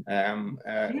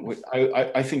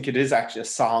 I think it is actually a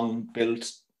song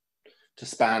built to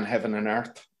span heaven and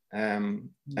earth.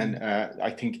 I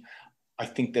think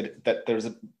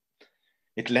that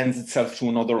it lends itself to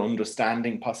another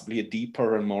understanding, possibly a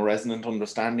deeper and more resonant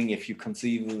understanding, if you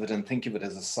conceive of it and think of it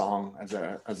as a song, as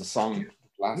a song that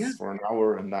lasts for an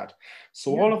hour and that.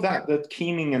 So all of that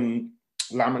keening and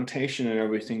lamentation and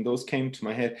everything, those came to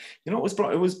my head. You know, it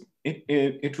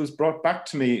was brought back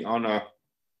to me I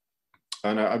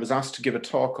was asked to give a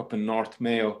talk up in North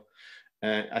Mayo.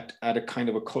 At a kind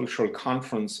of a cultural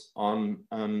conference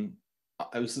it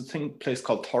was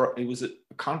a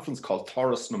conference called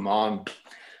Thoras na Mán,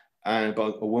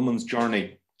 about a woman's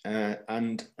journey,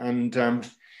 and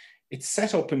it's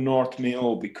set up in North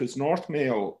Mayo because North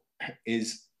Mayo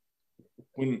is,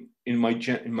 when in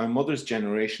my mother's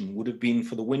generation, would have been,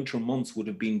 for the winter months, would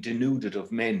have been denuded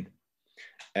of men.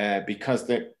 Because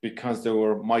they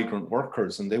were migrant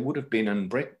workers, and they would have been in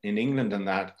Britain, in England, and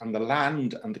that, and the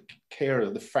land and the care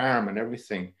of the farm and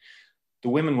everything. The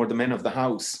women were the men of the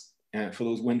house for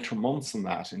those winter months and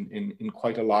that in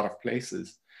quite a lot of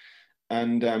places.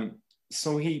 And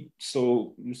so it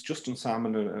was Justin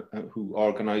Salmon who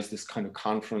organised this kind of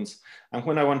conference. And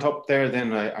when I went up there,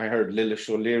 then I heard Lilish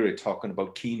O'Leary talking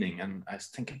about keening, and I was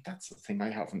thinking, that's the thing I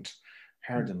haven't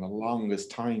heard in the longest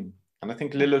time. And I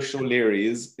think Lilish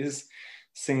O'Leary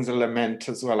sings a lament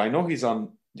as well. I know he's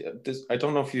on this, I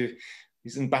don't know if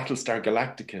he's in Battlestar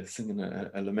Galactica singing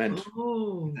a lament.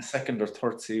 Oh. The second or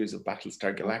third series of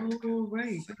Battlestar Galactica. Oh,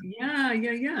 right.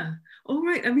 Yeah. Oh,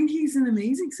 right. I mean, he's an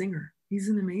amazing singer. He's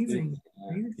an amazing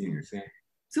singer. Yeah.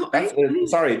 So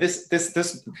sorry, this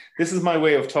is my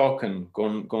way of talking,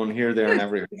 going here, there, and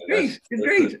everywhere. It's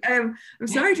great. I'm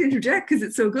sorry to interject because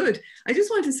it's so good. I just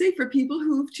want to say, for people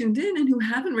who've tuned in and who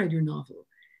haven't read your novel,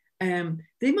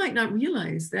 they might not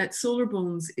realize that Solar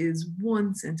Bones is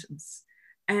one sentence.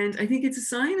 And I think it's a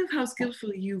sign of how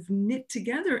skillfully you've knit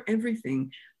together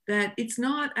everything, that it's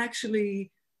not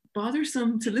actually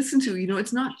bothersome to listen to. You know,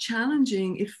 it's not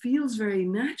challenging. It feels very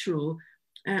natural.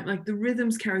 Like the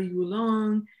rhythms carry you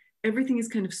along. everything is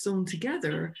kind of sewn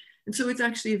together. And so it's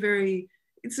actually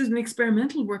it's an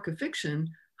experimental work of fiction.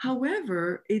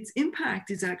 However, its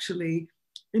impact is actually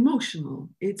emotional.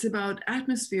 It's about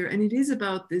atmosphere, and it is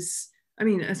about this. I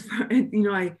mean, as far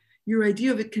your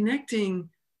idea of it connecting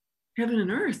heaven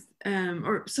and earth,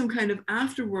 or some kind of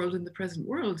afterworld in the present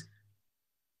world,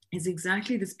 is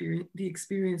exactly the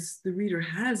experience the reader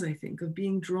has, I think, of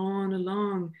being drawn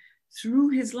along through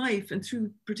his life, and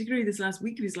through particularly this last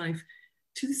week of his life,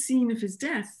 to the scene of his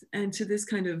death, and to this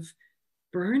kind of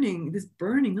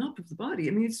burning up of the body.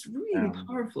 I mean, it's really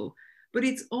powerful, but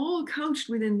it's all couched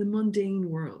within the mundane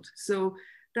world. So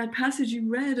that passage you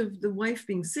read of the wife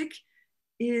being sick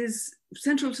is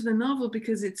central to the novel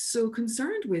because it's so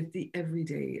concerned with the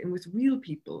everyday and with real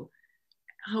people.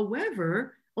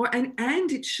 However,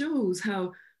 and it shows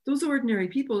how those ordinary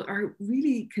people are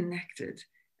really connected.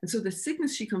 And so the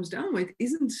sickness she comes down with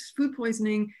isn't food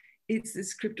poisoning, it's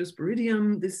this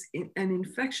cryptosporidium, an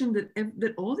infection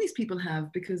that all these people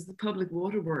have because the public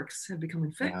waterworks have become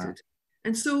infected. Yeah.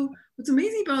 And so what's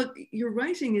amazing about your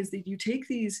writing is that you take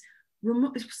these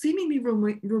seemingly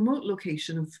remote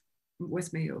location of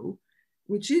West Mayo,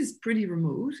 which is pretty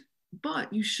remote,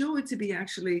 but you show it to be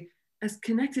actually as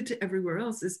connected to everywhere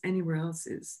else as anywhere else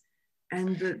is.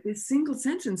 And this single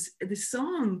sentence, the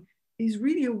song, is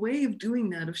really a way of doing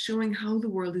that, of showing how the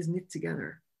world is knit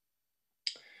together.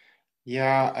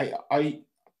 Yeah,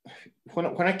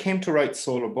 when I came to write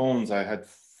Solar Bones, I had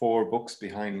 4 books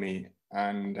behind me,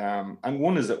 and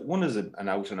one is an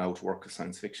out and out work of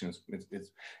science fiction.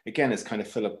 It's kind of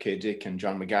Philip K. Dick and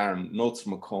John McGarren. Notes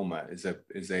from a Coma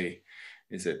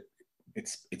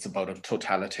it's about a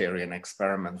totalitarian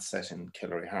experiment set in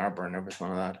Killary Harbour and everything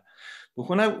like that. But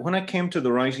when I came to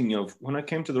the writing of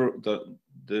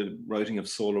the writing of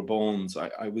Solar Bones, I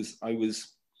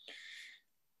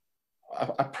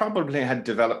probably had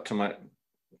developed to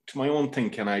my own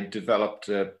thinking. I developed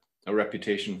a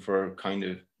reputation for kind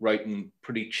of writing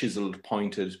pretty chiseled,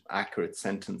 pointed, accurate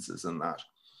sentences and that.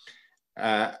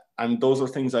 And those are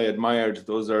things I admired. It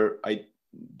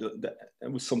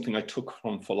was something I took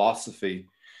from philosophy,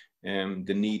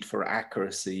 the need for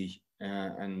accuracy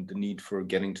and the need for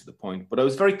getting to the point. But I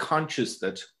was very conscious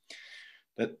that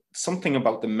something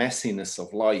about the messiness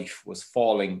of life was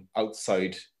falling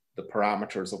outside the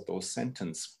parameters of those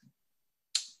sentences.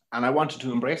 And I wanted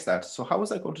to embrace that. So how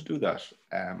was I going to do that?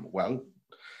 Well,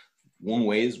 one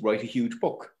way is write a huge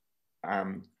book,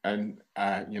 and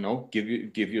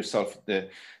give yourself the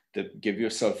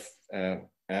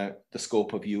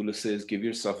scope of Ulysses, give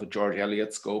yourself a George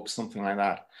Eliot scope, something like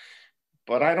that.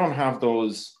 But I don't have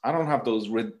those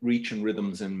reach and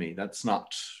rhythms in me. That's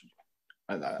not.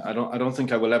 I don't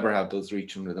think I will ever have those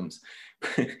reach and rhythms.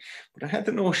 But I had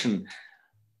the notion,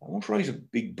 I won't write a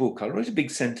big book. I'll write a big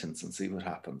sentence and see what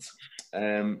happens.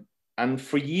 And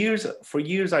for years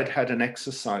I'd had an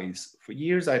exercise. For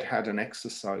years I had an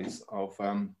exercise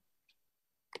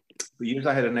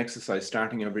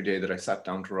starting every day that I sat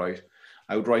down to write.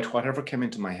 I would write whatever came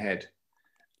into my head.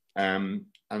 And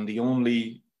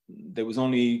there was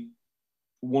only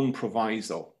one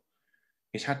proviso.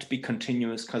 It had to be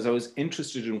continuous because I was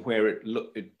interested in where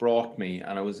it brought me,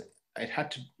 and I was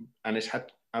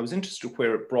interested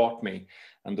where it brought me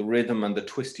and the rhythm and the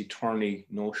twisty turny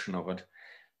notion of it.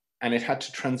 And it had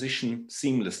to transition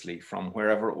seamlessly from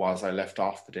wherever it was I left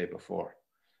off the day before.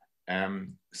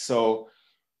 So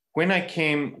when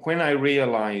I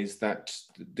realized that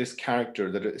this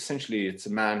character, that essentially it's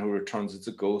a man who returns, it's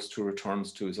a ghost who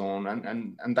returns to his own,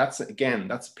 and that's a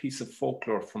piece of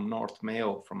folklore from North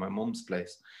Mayo, from my mum's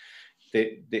place.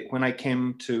 When I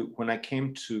came to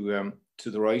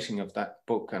the writing of that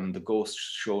book and the ghost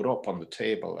showed up on the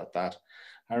table at that,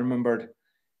 I remembered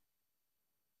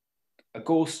a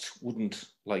ghost wouldn't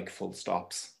like full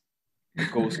stops. A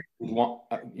ghost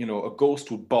a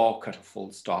ghost would balk at a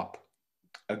full stop.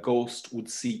 A ghost would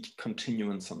seek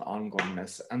continuance and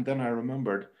ongoingness. And then I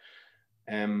remembered,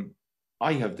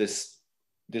 I have this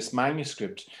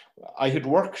manuscript. I had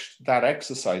worked that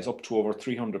exercise up to over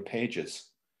 300 pages,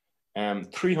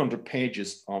 300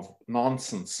 pages of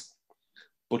nonsense,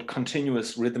 but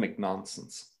continuous rhythmic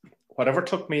nonsense. Whatever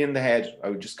took me in the head, I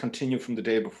would just continue from the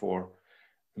day before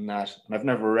and that. And I've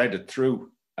never read it through,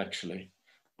 actually.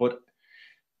 But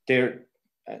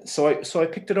so I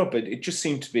picked it up. It just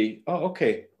seemed to be, oh,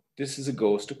 okay, this is a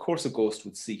ghost. Of course, a ghost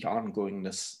would seek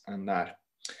ongoingness and that.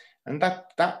 And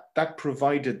that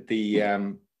provided the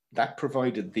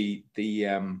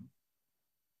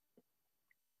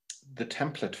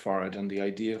template for it and the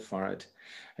idea for it.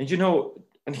 And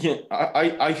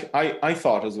I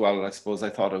thought as well,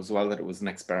 that it was an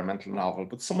experimental novel,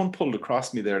 but someone pulled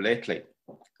across me there lately.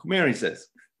 Come here, he says,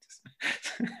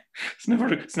 It's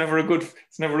never a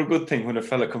good thing when a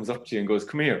fella comes up to you and goes,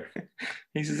 "Come here."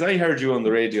 He says, "I heard you on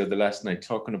the radio the last night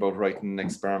talking about writing an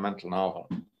experimental novel."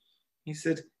 He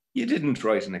said, "You didn't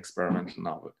write an experimental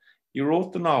novel. You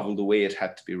wrote the novel the way it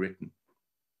had to be written."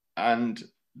 And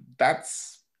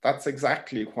that's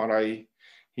exactly what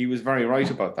he was very right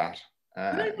about that.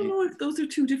 But I don't know if those are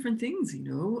two different things, you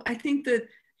know. I think that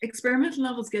experimental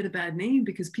novels get a bad name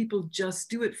because people just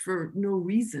do it for no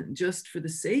reason, just for the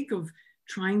sake of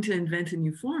trying to invent a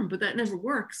new form, but that never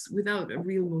works without a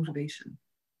real motivation.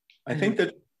 I think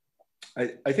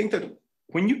that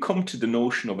when you come to the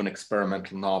notion of an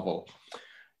experimental novel,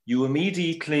 you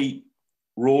immediately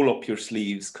roll up your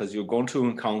sleeves because you're going to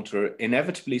encounter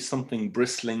inevitably something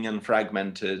bristling and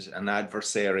fragmented and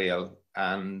adversarial,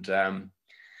 and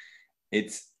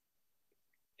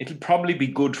it'll probably be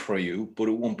good for you, but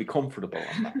it won't be comfortable.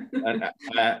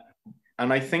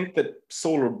 And I think that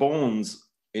Solar Bones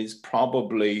is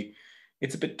probably,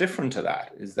 it's a bit different to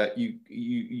that, is that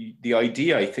the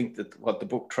idea, I think that what the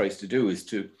book tries to do is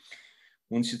to,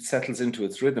 once it settles into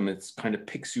its rhythm, it's kind of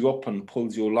picks you up and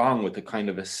pulls you along with a kind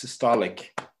of a systolic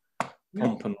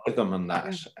pump and rhythm and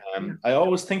that. I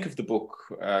always think of the book,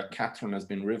 Catherine, as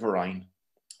being riverine.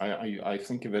 I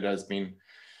think of it as being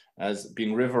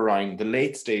riverine, the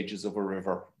late stages of a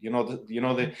river. In our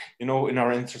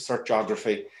intercert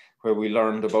geography, where we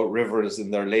learned about rivers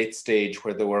in their late stage,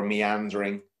 where they were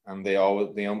meandering and they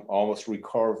almost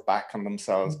recurve back on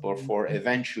themselves, before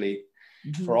eventually,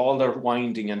 for all their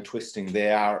winding and twisting,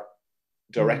 they are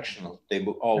directional. They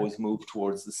always move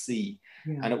towards the sea.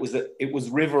 And it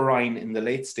was riverine in the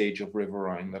late stage of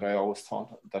riverine that I always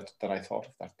thought that I thought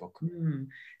of that book.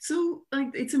 So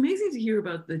like, it's amazing to hear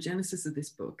about the genesis of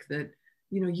this book, that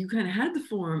you kind of had the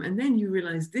form and then you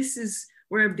realize this is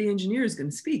where the engineer is going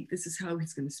to speak. This is how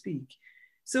he's going to speak.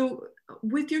 So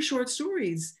with your short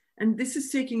stories, and this is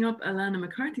taking up Alana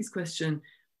McCarthy's question,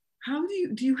 how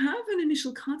do you have an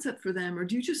initial concept for them, or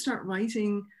do you just start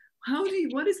writing?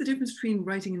 What is the difference between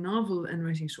writing a novel and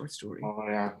writing a short story? Oh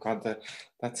yeah, God,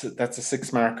 that's a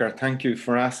 6 marker. Thank you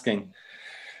for asking.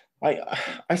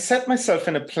 I set myself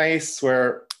in a place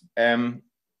where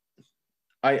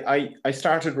I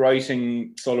started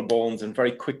writing Solar Bones, and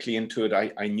very quickly into it,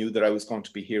 I knew that I was going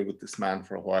to be here with this man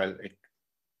for a while.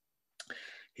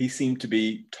 He seemed to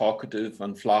be talkative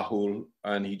and flahool,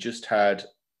 and he just had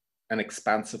an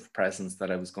expansive presence that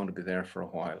I was going to be there for a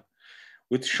while.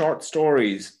 With short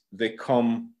stories, I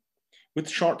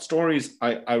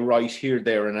write here,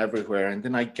 there, and everywhere, and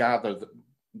then I gather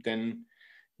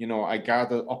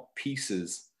up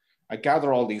pieces. I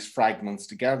gather all these fragments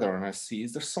together, and I see,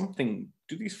 is there something?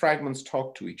 Do these fragments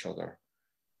talk to each other?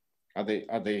 Are they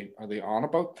on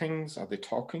about things? Are they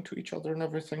talking to each other and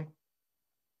everything?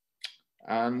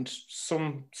 And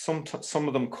some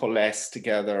of them coalesce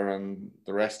together, and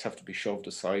the rest have to be shoved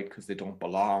aside because they don't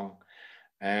belong.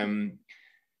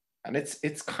 And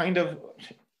it's kind of,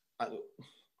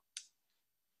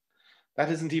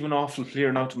 that isn't even awful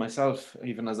clear now to myself,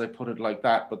 even as I put it like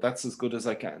that, but that's as good as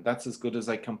I can. That's as good as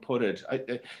I can put it.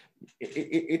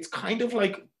 It's kind of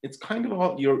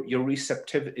all your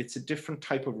receptivity. It's a different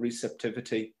type of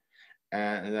receptivity,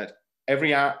 and that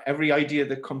every idea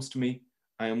that comes to me,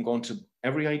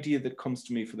 every idea that comes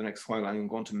to me for the next while, I am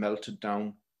going to melt it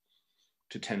down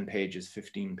to 10 pages,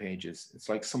 15 pages. It's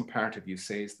like some part of you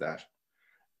says that.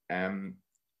 And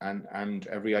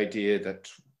every idea that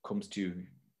comes to you,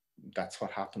 that's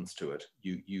what happens to it.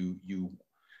 You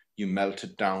melt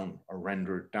it down or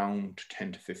render it down to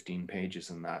 10 to 15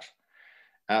 pages in that.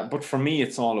 But for me,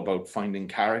 it's all about finding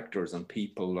characters and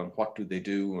people, and what do they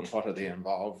do and what are they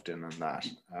involved in, and that.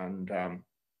 And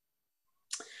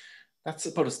that's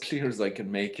about as clear as I can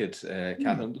make it,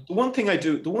 Catherine. The one thing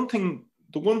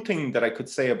that I could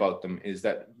say about them is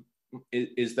that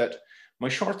my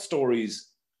short stories,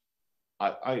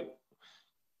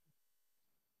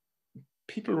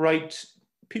 people write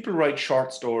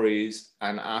short stories,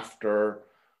 and after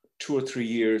 2 or 3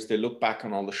 years, they look back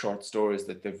on all the short stories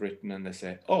that they've written and they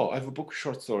say, "Oh, I have a book of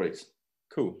short stories.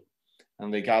 Cool."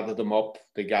 And they gather them up.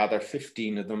 They gather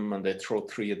 15 of them, and they throw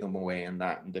 3 of them away, and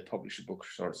they publish a book of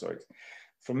short stories.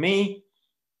 For me,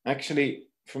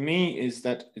 is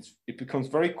that it becomes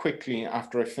very quickly,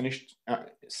 after I finished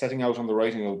setting out on the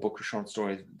writing of a book of short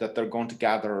stories, that they're going to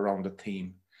gather around a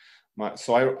theme.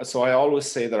 So I always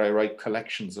say that I write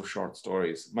collections of short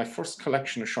stories. My first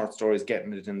collection of short stories,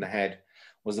 Getting It in the Head,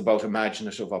 was about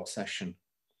imaginative obsession.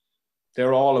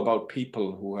 They're all about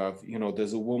people who have,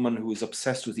 there's a woman who's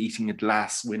obsessed with eating a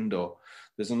glass window.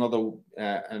 There's another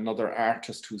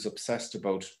artist who's obsessed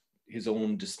about his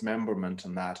own dismemberment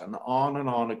and that, and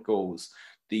on it goes.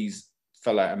 These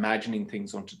fella imagining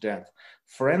things unto death.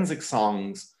 Forensic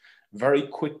songs very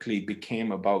quickly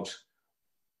became about,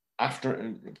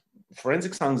 after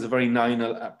Forensic Songs is a very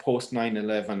post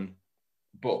 9/11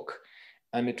 book,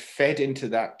 and it fed into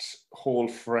that whole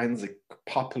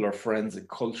popular forensic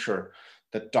culture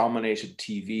that dominated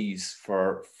TVs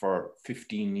for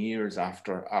 15 years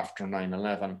after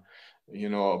 9/11. You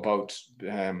know, about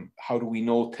how do we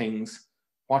know things?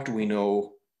 What do we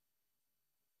know?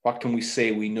 What can we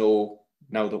say we know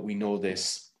now that we know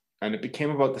this? And it became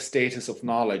about the status of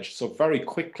knowledge. So very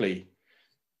quickly,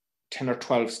 10 or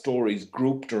 12 stories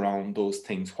grouped around those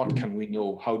things. What can we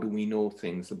know? How do we know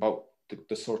things? About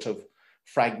the sort of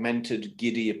fragmented,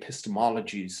 giddy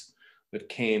epistemologies that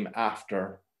came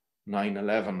after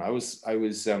 9/11. I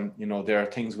was, you know, there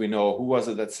are things we know. Who was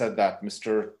it that said that?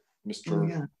 Mr. Oh,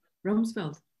 yeah.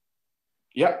 Rumsfeld.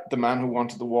 Yeah, the man who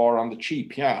wanted the war on the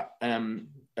cheap. Yeah.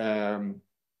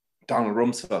 Donald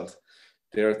Rumsfeld.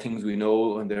 There are things we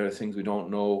know and there are things we don't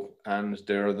know, and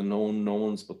there are the known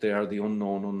knowns, but they are the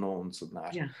unknown unknowns and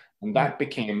that. Yeah. And that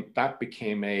became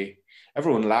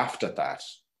everyone laughed at that.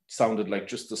 It sounded like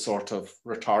just the sort of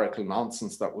rhetorical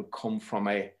nonsense that would come from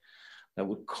a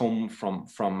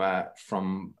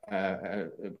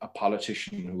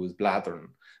politician who was blathering.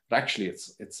 But actually,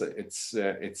 it's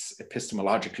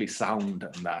epistemologically sound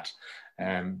and that.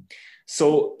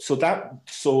 So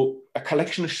a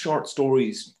collection of short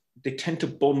stories, they tend to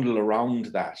bundle around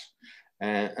that.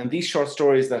 And these short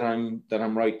stories that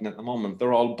I'm writing at the moment,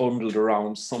 they're all bundled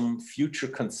around some future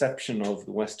conception of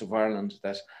the West of Ireland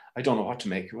that I don't know what to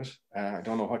make of it. I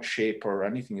don't know what shape or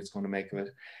anything it's going to make of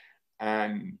it.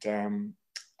 And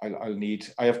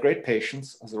I have great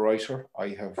patience as a writer. I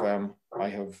have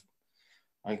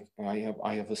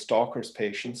a stalker's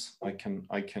patience. I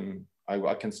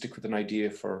can stick with an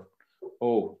idea for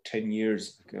 10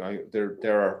 years.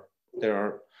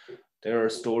 There are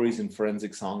stories in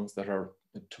Forensic Songs that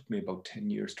took me about 10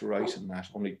 years to write, and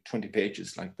that only 20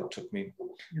 pages, like that took me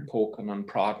poking and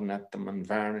prodding at them and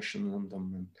varnishing them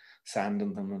and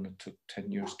sanding them, and it took 10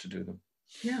 years to do them.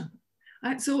 Yeah.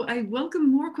 So I welcome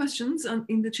more questions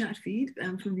in the chat feed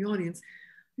from the audience.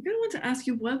 I kind of want to ask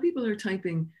you, while people are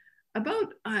typing,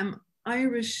 about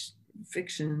Irish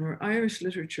fiction or Irish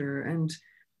literature, and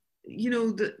you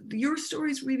know, your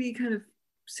stories really kind of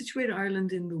situate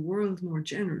Ireland in the world more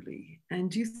generally.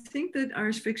 And do you think that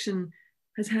Irish fiction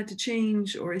has had to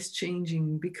change or is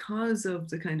changing because of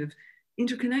the kind of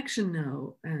interconnection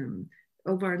now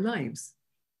of our lives?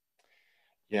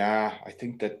 Yeah, I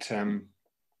think that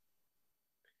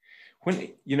when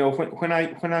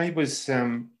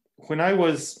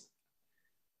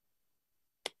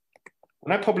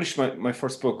I published my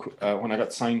first book, when I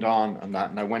got signed on and that,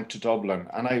 and I went to Dublin,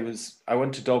 and I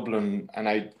went to Dublin and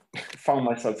I found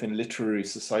myself in literary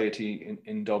society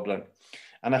in Dublin.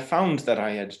 And I found that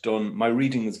my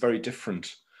reading was very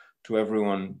different to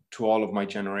all of my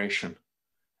generation.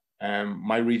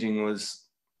 My reading was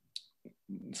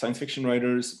science fiction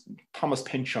writers. Thomas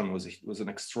Pynchon was an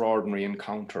extraordinary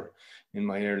encounter in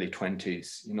my early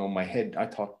 20s. You know, I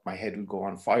thought my head would go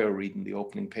on fire reading the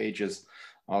opening pages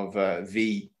of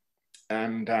V.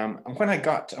 And when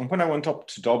I went up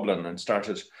to Dublin and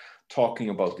started talking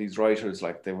about these writers,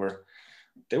 like they were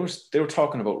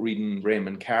talking about reading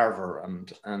Raymond Carver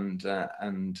and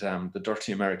the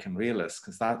Dirty American Realist,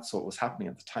 because that's what was happening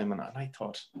at the time. And I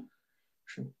thought,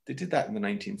 they did that in the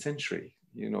 19th century.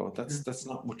 You know, that's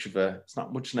not much of a,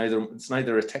 it's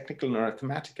neither a technical nor a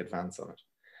thematic advance on it.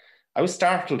 I was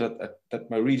startled that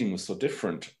my reading was so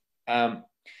different.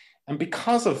 And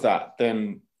because of that,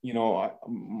 then, you know,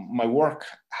 my work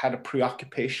had a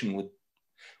preoccupation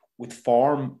with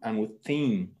form and with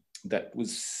theme that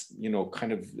was, you know,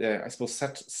 kind of, I suppose,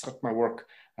 set my work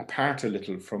apart a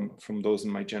little from those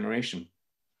in my generation.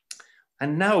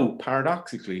 And now,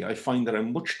 paradoxically, I find that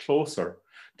I'm much closer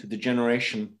to the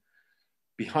generation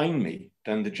behind me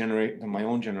than my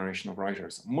own generation of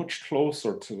writers. Much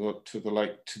closer to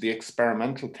the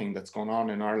experimental thing that's going on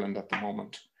in Ireland at the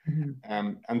moment.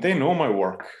 Mm-hmm. And they know my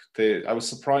work. I was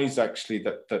surprised actually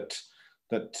that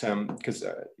because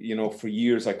you know, for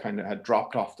years I kind of had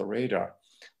dropped off the radar.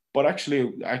 But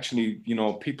actually, you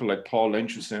know, people like Paul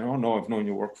Lynch were saying, "Oh no, I've known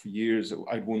your work for years.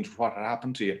 I wondered what had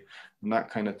happened to you," and that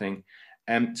kind of thing.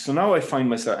 So now I find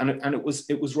myself, and it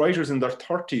was writers in their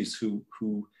 30s who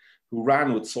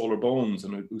ran with Solar Bones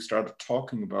and who started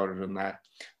talking about it and that.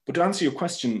 But to answer your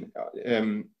question,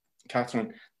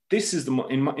 Catherine, this is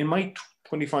in my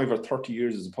 25 or 30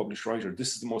 years as a published writer,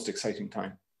 this is the most exciting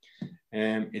time.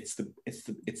 It's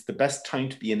the best time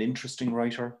to be an interesting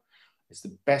writer. It's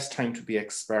the best time to be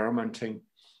experimenting.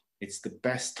 It's the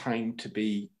best time to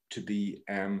be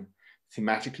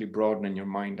thematically broadening your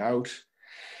mind out.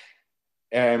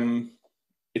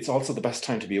 It's also the best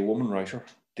time to be a woman writer.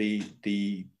 The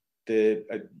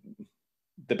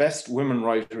best women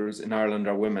writers in Ireland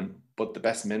are women, but the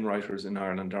best men writers in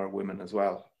Ireland are women as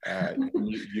well.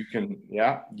 You can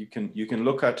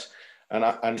look at, and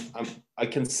I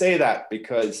can say that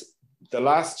because the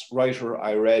last writer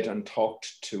I read and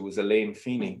talked to was Elaine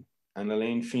Feeney, and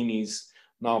Elaine Feeney's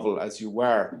novel, As You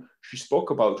Were, she spoke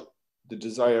about the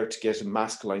desire to get a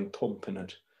masculine thump in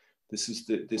it. This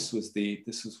was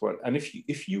what, and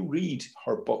if you read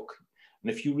her book,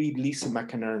 and if you read Lisa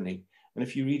McInerney, and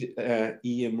if you read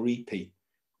E.M. Reapy,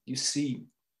 you see,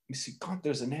 God,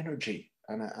 there's an energy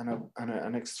and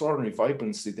an extraordinary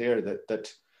vibrancy there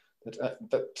that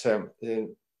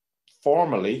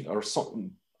formerly or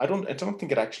something. I don't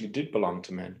think it actually did belong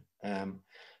to men.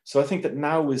 So I think that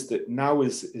now is and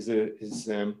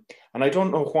I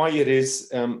don't know why it is.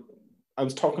 I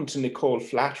was talking to Nicole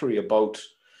Flattery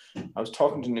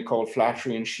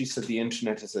and she said the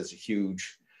internet has a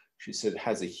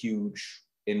huge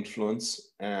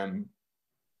influence, and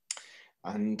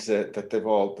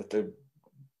that they've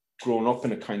grown up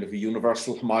in a kind of a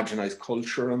universal homogenized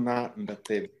culture and that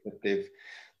they've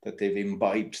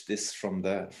imbibed this from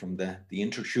the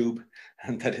intertube,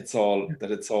 and that it's all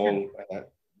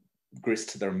grist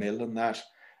to their mill and that.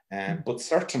 But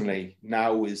certainly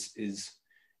now is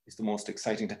the most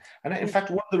exciting time. And in fact,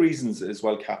 one of the reasons as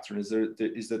well, Catherine, is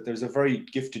that there's a very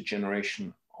gifted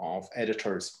generation of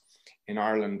editors in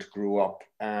Ireland grew up,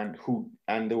 and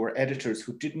there were editors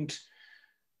who didn't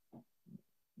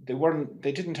have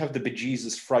the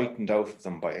bejesus frightened out of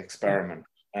them by experiment.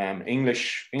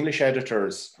 English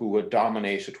editors who had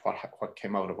dominated what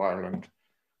came out of Ireland,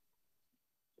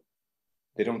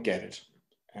 they don't get it.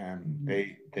 I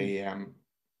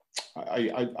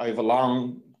have a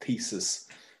long thesis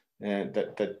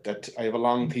that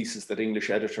English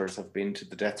editors have been to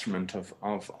the detriment of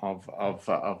a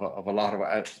lot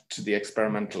of to the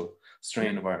experimental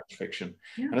strain of Irish fiction.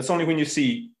 Yeah. And it's only when you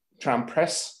see Tram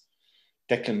Press,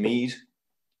 Declan Mead,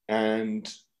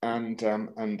 and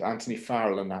Anthony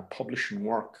Farrell and that publishing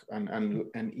work, and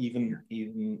even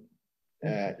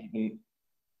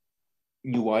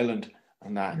New Island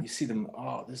and that, you see them.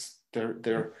 Oh, there's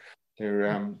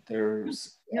a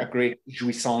great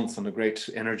jouissance and a great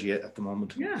energy at the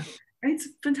moment. Yeah, it's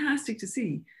fantastic to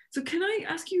see. So can I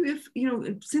ask you, if,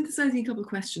 synthesizing a couple of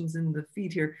questions in the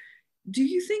feed here, do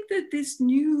you think that this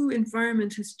new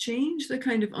environment has changed the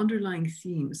kind of underlying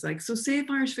themes? Like, so say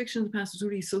if Irish fiction in the past was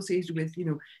really associated with,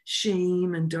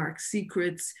 shame and dark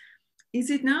secrets, is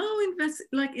it now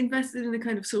invested in a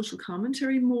kind of social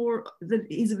commentary more that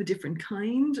is of a different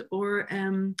kind? Or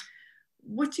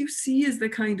what do you see as the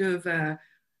kind of,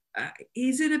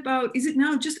 is it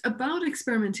now just about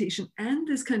experimentation and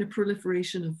this kind of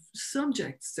proliferation of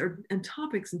subjects and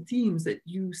topics and themes that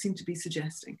you seem to be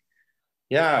suggesting?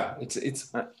 Yeah,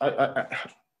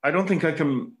 I don't think I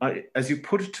can, as you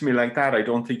put it to me like that, I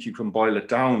don't think you can boil it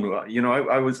down.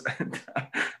 I was,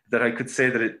 that I could say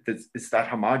that it's that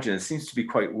homogeneous. It seems to be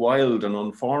quite wild and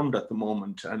unformed at the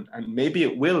moment. And maybe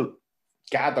it will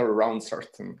gather around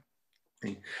certain.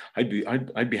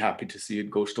 I'd be happy to see it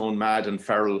go stone mad and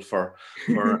feral for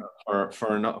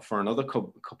another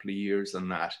couple of years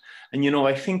and that. And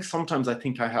I think sometimes I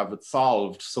have it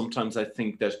solved. Sometimes I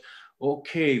think that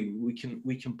okay, we can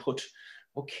put,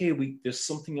 there's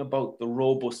something about the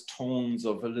robust tones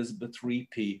of Elizabeth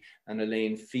Reapy and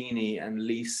Elaine Feeney and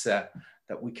Lisa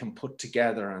that we can put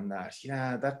together, and that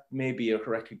may be a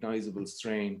recognizable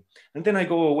strain. And then I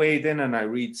go away and I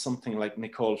read something like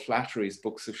Nicole Flattery's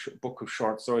book of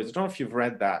short stories. I don't know if you've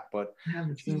read that, but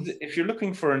if you're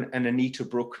looking for an Anita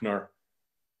Bruckner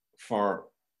for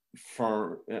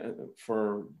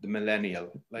the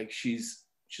millennial, like, she's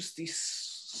just these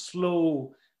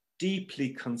slow, deeply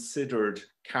considered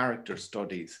character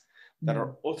studies that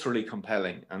are utterly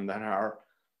compelling, and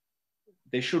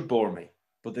they should bore me,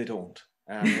 but they don't.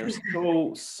 They're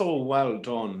so well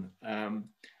done, and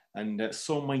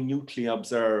so minutely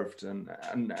observed, and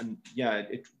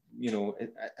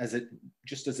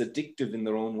just as addictive in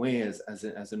their own way as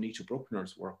Anita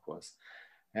Bruckner's work was.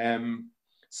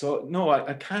 So no,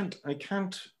 I can't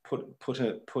put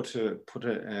a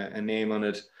name on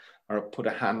it or put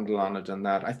a handle on it, and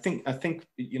that I think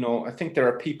there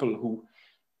are people who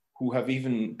have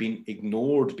even been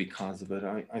ignored because of it.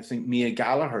 I think Mia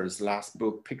Gallagher's last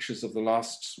book, Pictures of the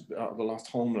Lost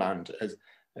Homeland, is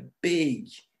a big,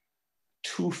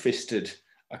 two-fisted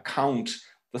account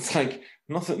that's like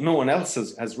nothing. No one else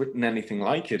has written anything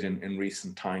like it in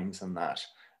recent times, and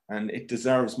it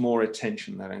deserves more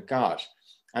attention than it got.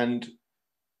 And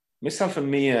myself and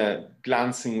Mia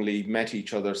glancingly met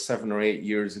each other 7 or 8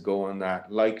 years ago, and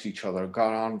that liked each other,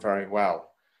 got on very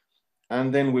well.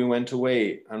 And then we went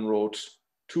away and wrote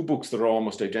 2 books that are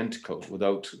almost identical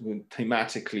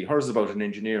thematically. Hers about an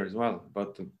engineer as well,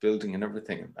 about the building and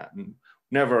everything and that, and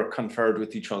never conferred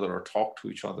with each other or talked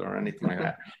to each other or anything like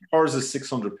that. Hers is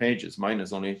 600 pages. Mine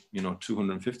is only,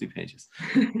 250 pages.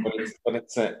 but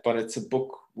it's a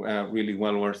book really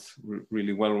well worth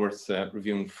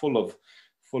reviewing, full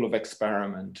of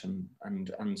experiment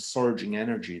and surging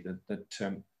energy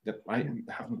that I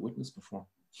haven't witnessed before.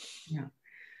 Yeah.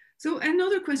 So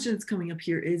another question that's coming up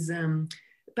here is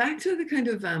back to the kind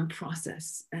of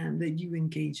process that you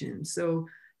engage in. So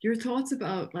your thoughts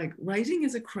about like writing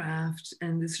as a craft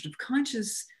and this sort of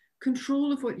conscious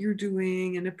control of what you're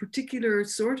doing in a particular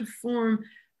sort of form,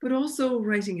 but also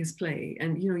writing as play.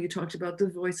 And, you talked about the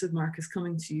voice of Marcus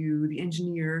coming to you, the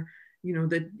engineer,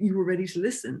 that you were ready to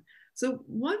listen. So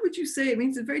what would you say? I mean,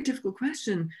 it's a very difficult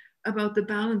question about the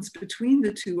balance between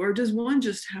the two, or does one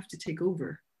just have to take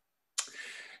over?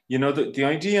 The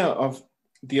idea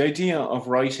of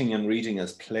writing and reading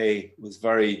as play was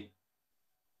very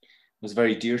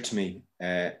dear to me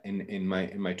in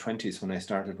my 20s when I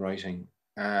started writing,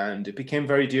 and it became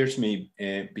very dear to me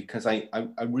because I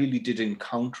really did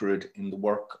encounter it in the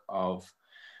work of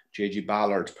J.G.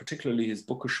 Ballard, particularly his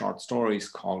book of short stories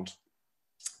called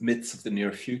Myths of the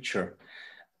Near Future,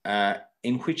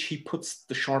 in which he puts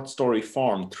the short story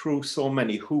form through so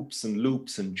many hoops and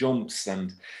loops and jumps,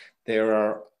 and there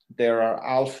are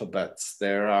alphabets.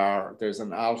 There's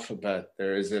an alphabet.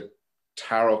 There is a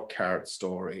tarot card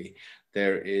story.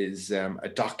 There is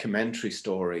a documentary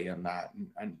story, and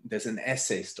there's an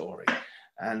essay story.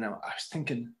 And I was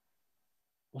thinking,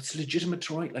 what's legitimate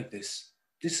to write like this?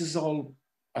 This is all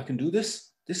I can do.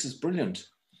 This is brilliant.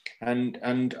 And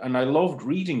I loved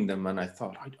reading them, and I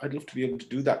thought I'd love to be able to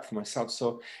do that for myself.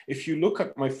 So if you look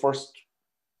at my first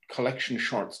collection of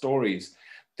short stories,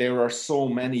 there are so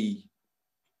many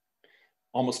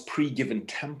almost pre-given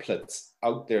templates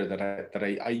out there that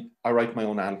I write my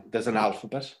own. There's an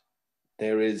alphabet.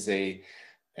 There is a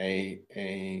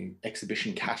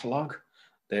exhibition catalog.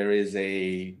 There is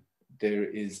a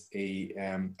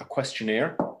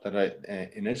questionnaire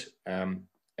that in it.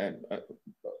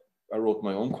 I wrote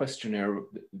my own questionnaire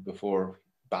before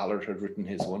Ballard had written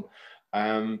his one,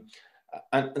 and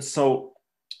so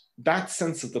that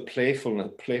sense of the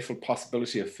playful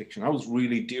possibility of fiction, that was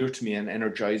really dear to me and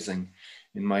energizing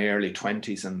in my early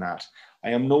 20s. And that I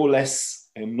am no less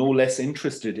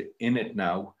interested in it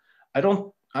now.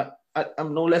 I'm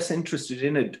no less interested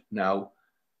in it now,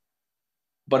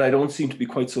 but I don't seem to be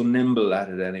quite so nimble at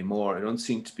it anymore. I don't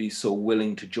seem to be so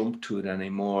willing to jump to it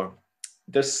anymore.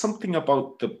 There's something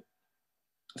about the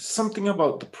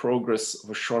progress of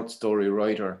a short story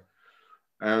writer.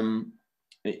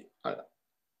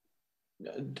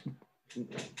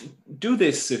 Do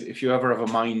this if you ever have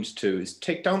a mind to, is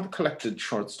take down the collected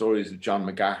short stories of John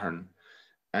McGahern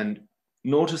and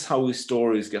notice how his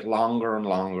stories get longer and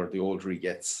longer the older he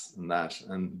gets,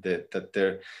 and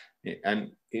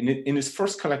in his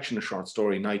first collection of short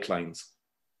story, Nightlines,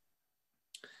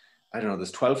 I don't know,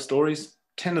 there's 12 stories,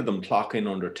 10 of them clock in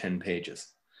under 10 pages.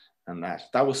 And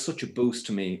that was such a boost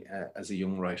to me as a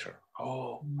young writer.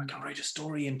 Oh, I can write a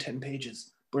story in 10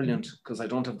 pages. Brilliant, because I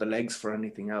don't have the legs for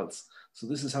anything else. So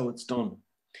this is how it's done.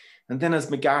 And then as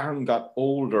McGahern got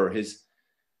older, his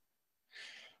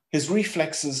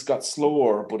reflexes got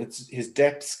slower, but his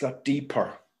depths got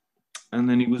deeper. And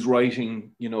then he was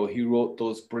writing, he wrote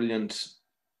those brilliant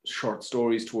short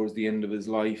stories towards the end of his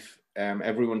life.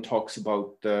 Everyone talks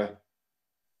about A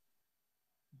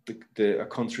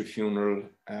Country Funeral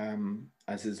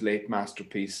as his late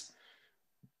masterpiece.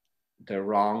 They're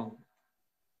wrong.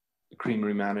 The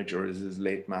Creamery Manager is his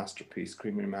late masterpiece.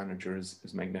 Creamery Manager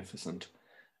is magnificent,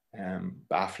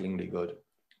 bafflingly good.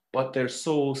 But they're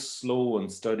so slow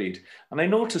and studied. And I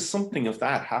noticed something of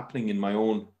that happening in my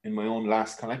own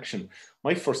last collection.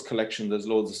 My first collection, there's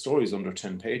loads of stories under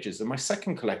 10 pages. In my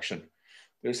second collection,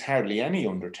 there's hardly any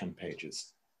under 10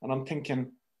 pages. And I'm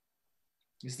thinking,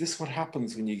 is this what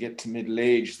happens when you get to middle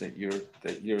age, that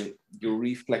your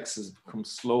reflexes become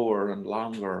slower and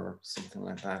longer or something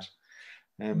like that?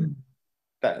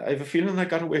 That I have a feeling I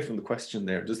got away from the question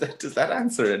there. Does that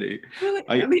answer any? Well,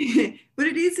 I mean, but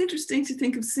it is interesting to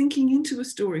think of sinking into a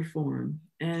story form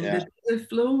and the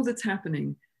flow that's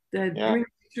happening that brings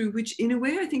you through, which in a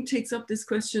way I think takes up this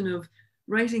question of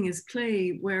writing as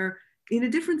play, where in a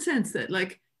different sense that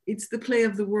like it's the play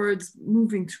of the words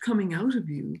moving to coming out of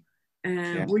you,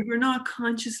 where you're not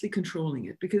consciously controlling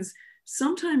it, because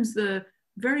sometimes the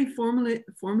very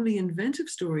formally inventive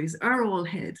stories are all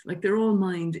head, like they're all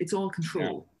mind, it's all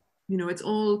control. You know, it's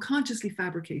all consciously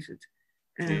fabricated.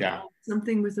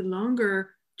 Something with a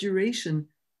longer duration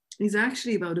is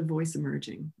actually about a voice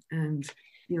emerging, and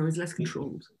you know, is less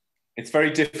controlled. It's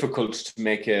very difficult to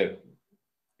make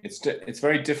it's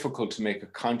very difficult to make a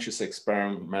conscious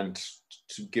experiment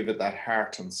to give it that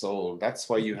heart and soul. That's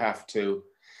why you have to,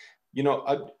 you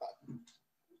know,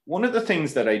 one of the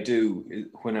things that I do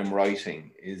when I'm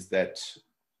writing is that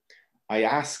I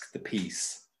ask the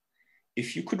piece,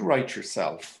 if you could write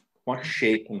yourself, what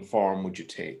shape and form would you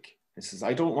take? It says,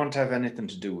 I don't want to have anything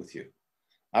to do with you.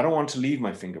 I don't want to leave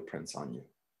my fingerprints on you.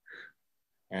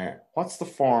 What's the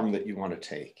form that you want to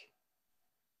take?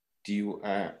 Do you,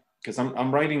 because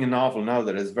I'm writing a novel now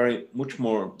that has very much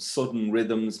more sudden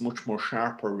rhythms, much more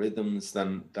sharper rhythms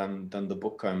than the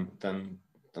book than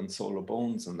Solar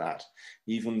Bones and that,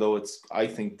 even though it's, I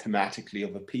think, thematically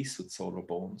of a piece with Solar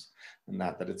Bones and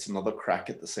that it's another crack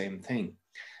at the same thing.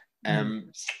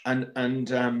 And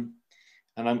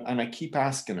I keep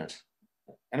asking it.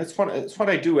 And it's what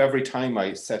I do every time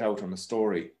I set out on a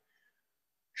story.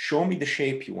 Show me the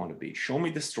shape you want to be. Show me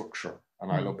the structure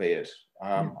and I'll obey it.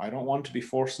 I don't want to be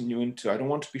forcing you into, I don't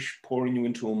want to be pouring you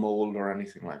into a mold or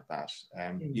anything like that.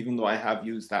 Even though I have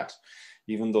used that,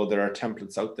 even though there are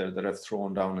templates out there that I've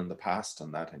thrown down in the past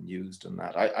and that and used and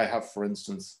that. I have, for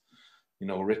instance, you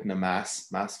know, written a mass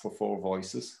for 4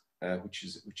 voices, which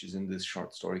is in this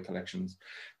short story collections.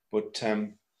 But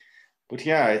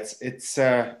yeah, it's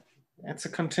a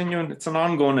continuing, it's an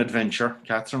ongoing adventure,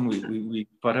 Catherine. We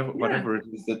whatever it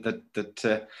is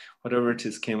that whatever it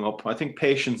is came up. I think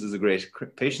patience is a great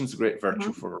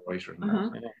virtue for a writer.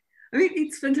 I mean,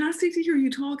 it's fantastic to hear you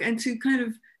talk and to kind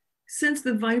of sense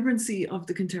the vibrancy of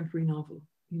the contemporary novel.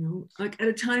 You know, like at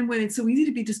a time when it's so easy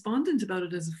to be despondent about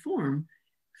it as a form,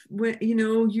 when you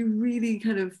know you really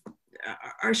kind of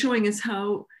are showing us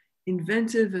how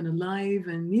inventive and alive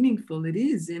and meaningful it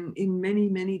is in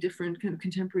many different kind of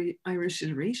contemporary Irish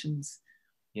iterations.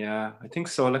 Yeah, I think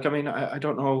so. Like, I mean, I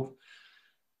don't know.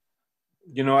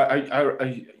 You know,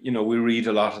 I you know, we read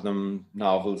a lot of them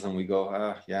novels and we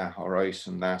go, yeah, all right,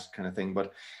 and that kind of thing.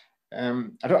 But I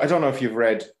don't know if you've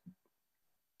read.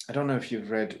 I don't know if you've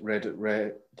read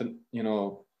the, you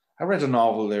know, I read a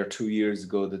novel there 2 years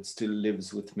ago that still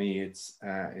lives with me. It's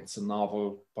a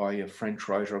novel by a French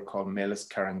writer called Mélis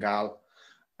Carangal,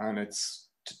 and it's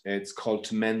called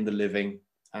To Mend the Living.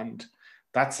 And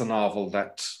that's a novel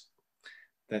that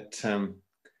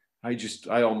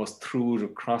I almost threw it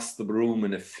across the room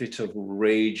in a fit of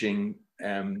raging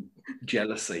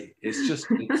jealousy. It's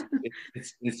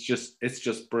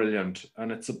just brilliant,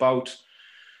 and it's about.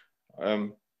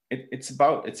 It's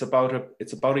about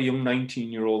a young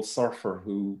 19-year-old surfer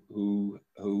who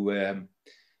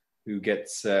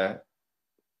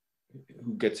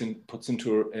puts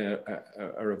into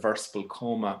a reversible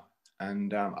coma,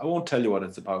 and I won't tell you what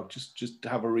it's about. Just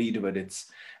have a read of it.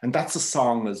 And that's a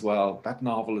song as well. That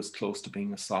novel is close to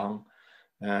being a song.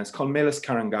 It's called Mélis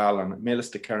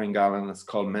de Carangal, and it's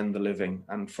called Mend the Living.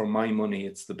 And for my money,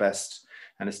 it's the best,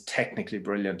 and it's technically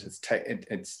brilliant.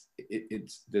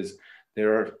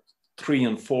 There are 300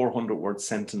 and 400 word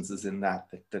sentences in that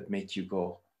make you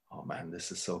go, oh man,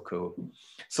 this is so cool.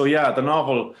 So yeah, the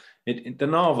novel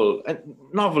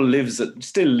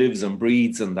still lives and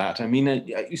breathes in that. I mean,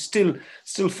 you still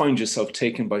find yourself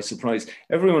taken by surprise.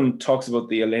 Everyone talks about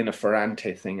the Elena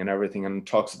Ferrante thing and everything, and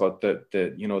talks about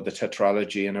the you know, the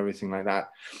tetralogy and everything like that.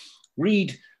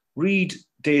 Read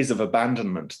Days of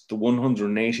Abandonment, the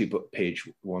 180 page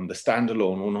one, the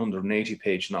standalone 180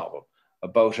 page novel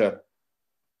about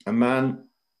a man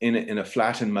in a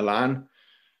flat in Milan.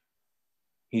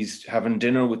 He's having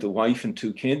dinner with the wife and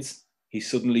 2 kids. He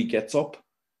suddenly gets up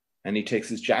and he takes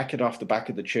his jacket off the back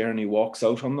of the chair and he walks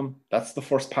out on them. That's the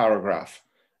first paragraph.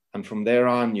 And from there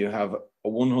on, you have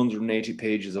 180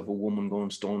 pages of a woman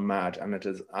going stone mad. And it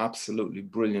is absolutely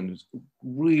brilliant. It's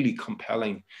really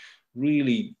compelling,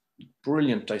 really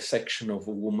brilliant dissection of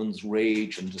a woman's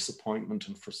rage and disappointment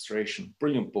and frustration.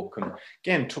 Brilliant book. And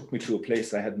again, took me to a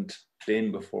place I hadn't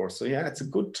been before. So yeah, it's a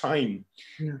good time.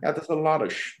 Yeah, there's a lot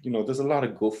of there's a lot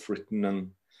of guff written, and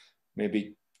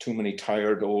maybe too many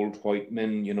tired old white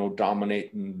men, you know,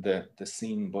 dominating the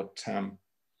scene. But I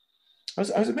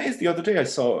was amazed the other day. I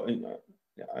saw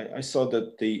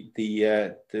that the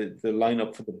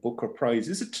lineup for the Booker Prize,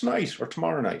 is it tonight or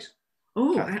tomorrow night?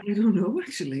 Oh, I don't know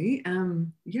actually.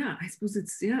 Yeah, I suppose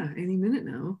it's any minute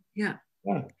now. Yeah.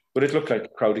 But it looked like a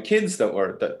crowd of kids that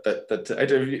were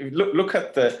look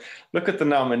at the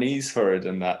nominees for it,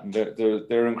 and that, and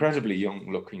they're incredibly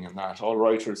young looking, and that, all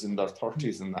writers in their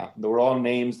 30s and that. And they were all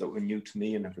names that were new to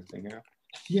me and everything. Yeah.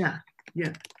 Yeah,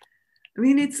 yeah. I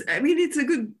mean, it's a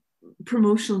good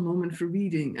promotional moment for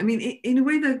reading. I mean, in a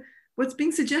way that what's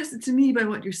being suggested to me by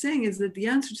what you're saying is that the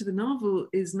answer to the novel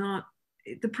is not,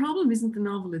 the problem isn't the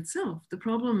novel itself. The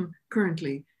problem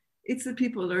currently, it's that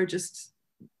people are just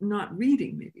not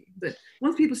reading, maybe. But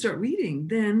once people start reading,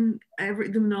 then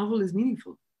the novel is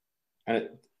meaningful. And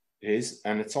it is,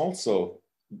 and it's also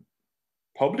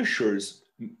publishers.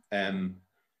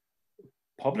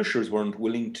 Publishers weren't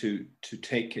willing to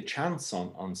take a chance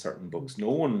on certain books.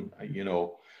 No one, you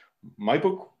know, my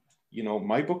book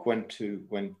went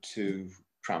to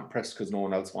Tramp Press because no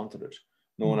one else wanted it.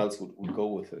 No one else would go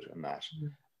with it and that.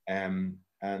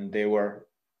 And they were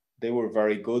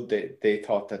very good. They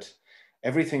thought that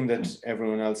everything that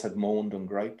everyone else had moaned and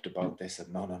griped about, they said,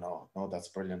 no, that's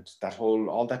brilliant.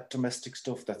 All that domestic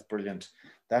stuff, that's brilliant.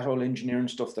 That whole engineering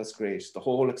stuff, that's great. The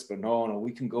whole no,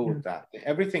 we can go with that.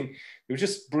 Everything, it was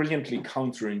just brilliantly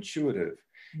counterintuitive.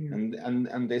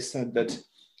 And they said that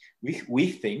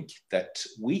we think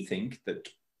that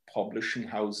publishing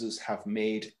houses have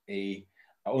made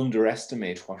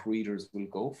underestimate what readers will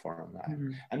go for on that.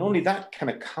 And only that can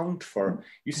account for,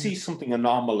 you see something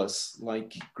anomalous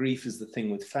like Grief is the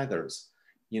Thing with Feathers,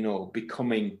 you know,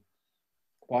 becoming,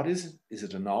 what is it? Is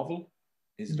it a novel?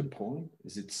 Is it a poem?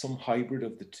 Is it some hybrid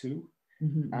of the two?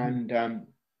 And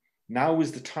now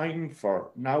is the time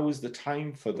for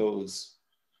those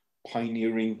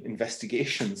pioneering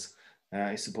investigations,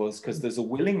 I suppose, because there's a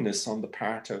willingness on the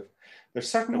part of, there's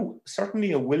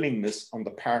certainly a willingness on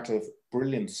the part of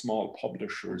brilliant small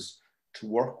publishers to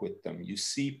work with them. You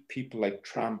see people like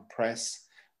Tramp Press,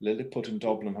 Lilliput in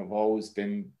Dublin have always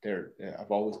been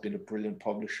a brilliant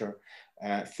publisher.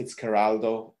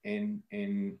 Fitzcarraldo in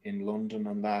London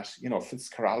and that. You know,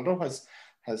 Fitzcarraldo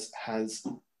has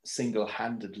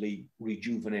single-handedly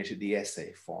rejuvenated the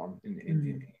essay form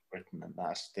in Britain and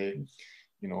that.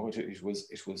 You know, it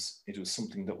was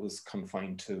something that was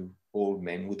confined to old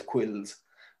men with quills,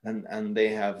 and they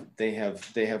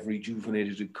have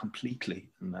rejuvenated it completely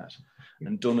in that,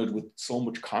 and done it with so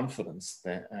much confidence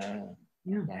that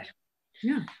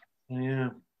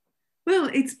Well,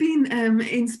 it's been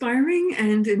inspiring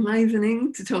and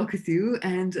enlivening to talk with you,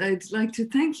 and I'd like to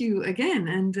thank you again,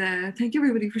 and thank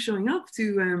everybody for showing up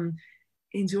to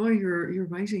enjoy your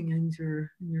writing and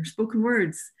your spoken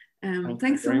words.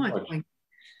 Thanks so much.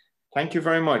 Thank you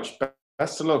very much.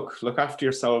 Best of luck. Look after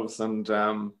yourselves, and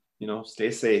you know, stay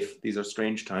safe. These are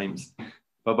strange times.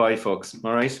 Bye-bye, folks.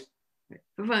 All right.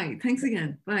 Bye-bye. Thanks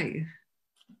again. Bye.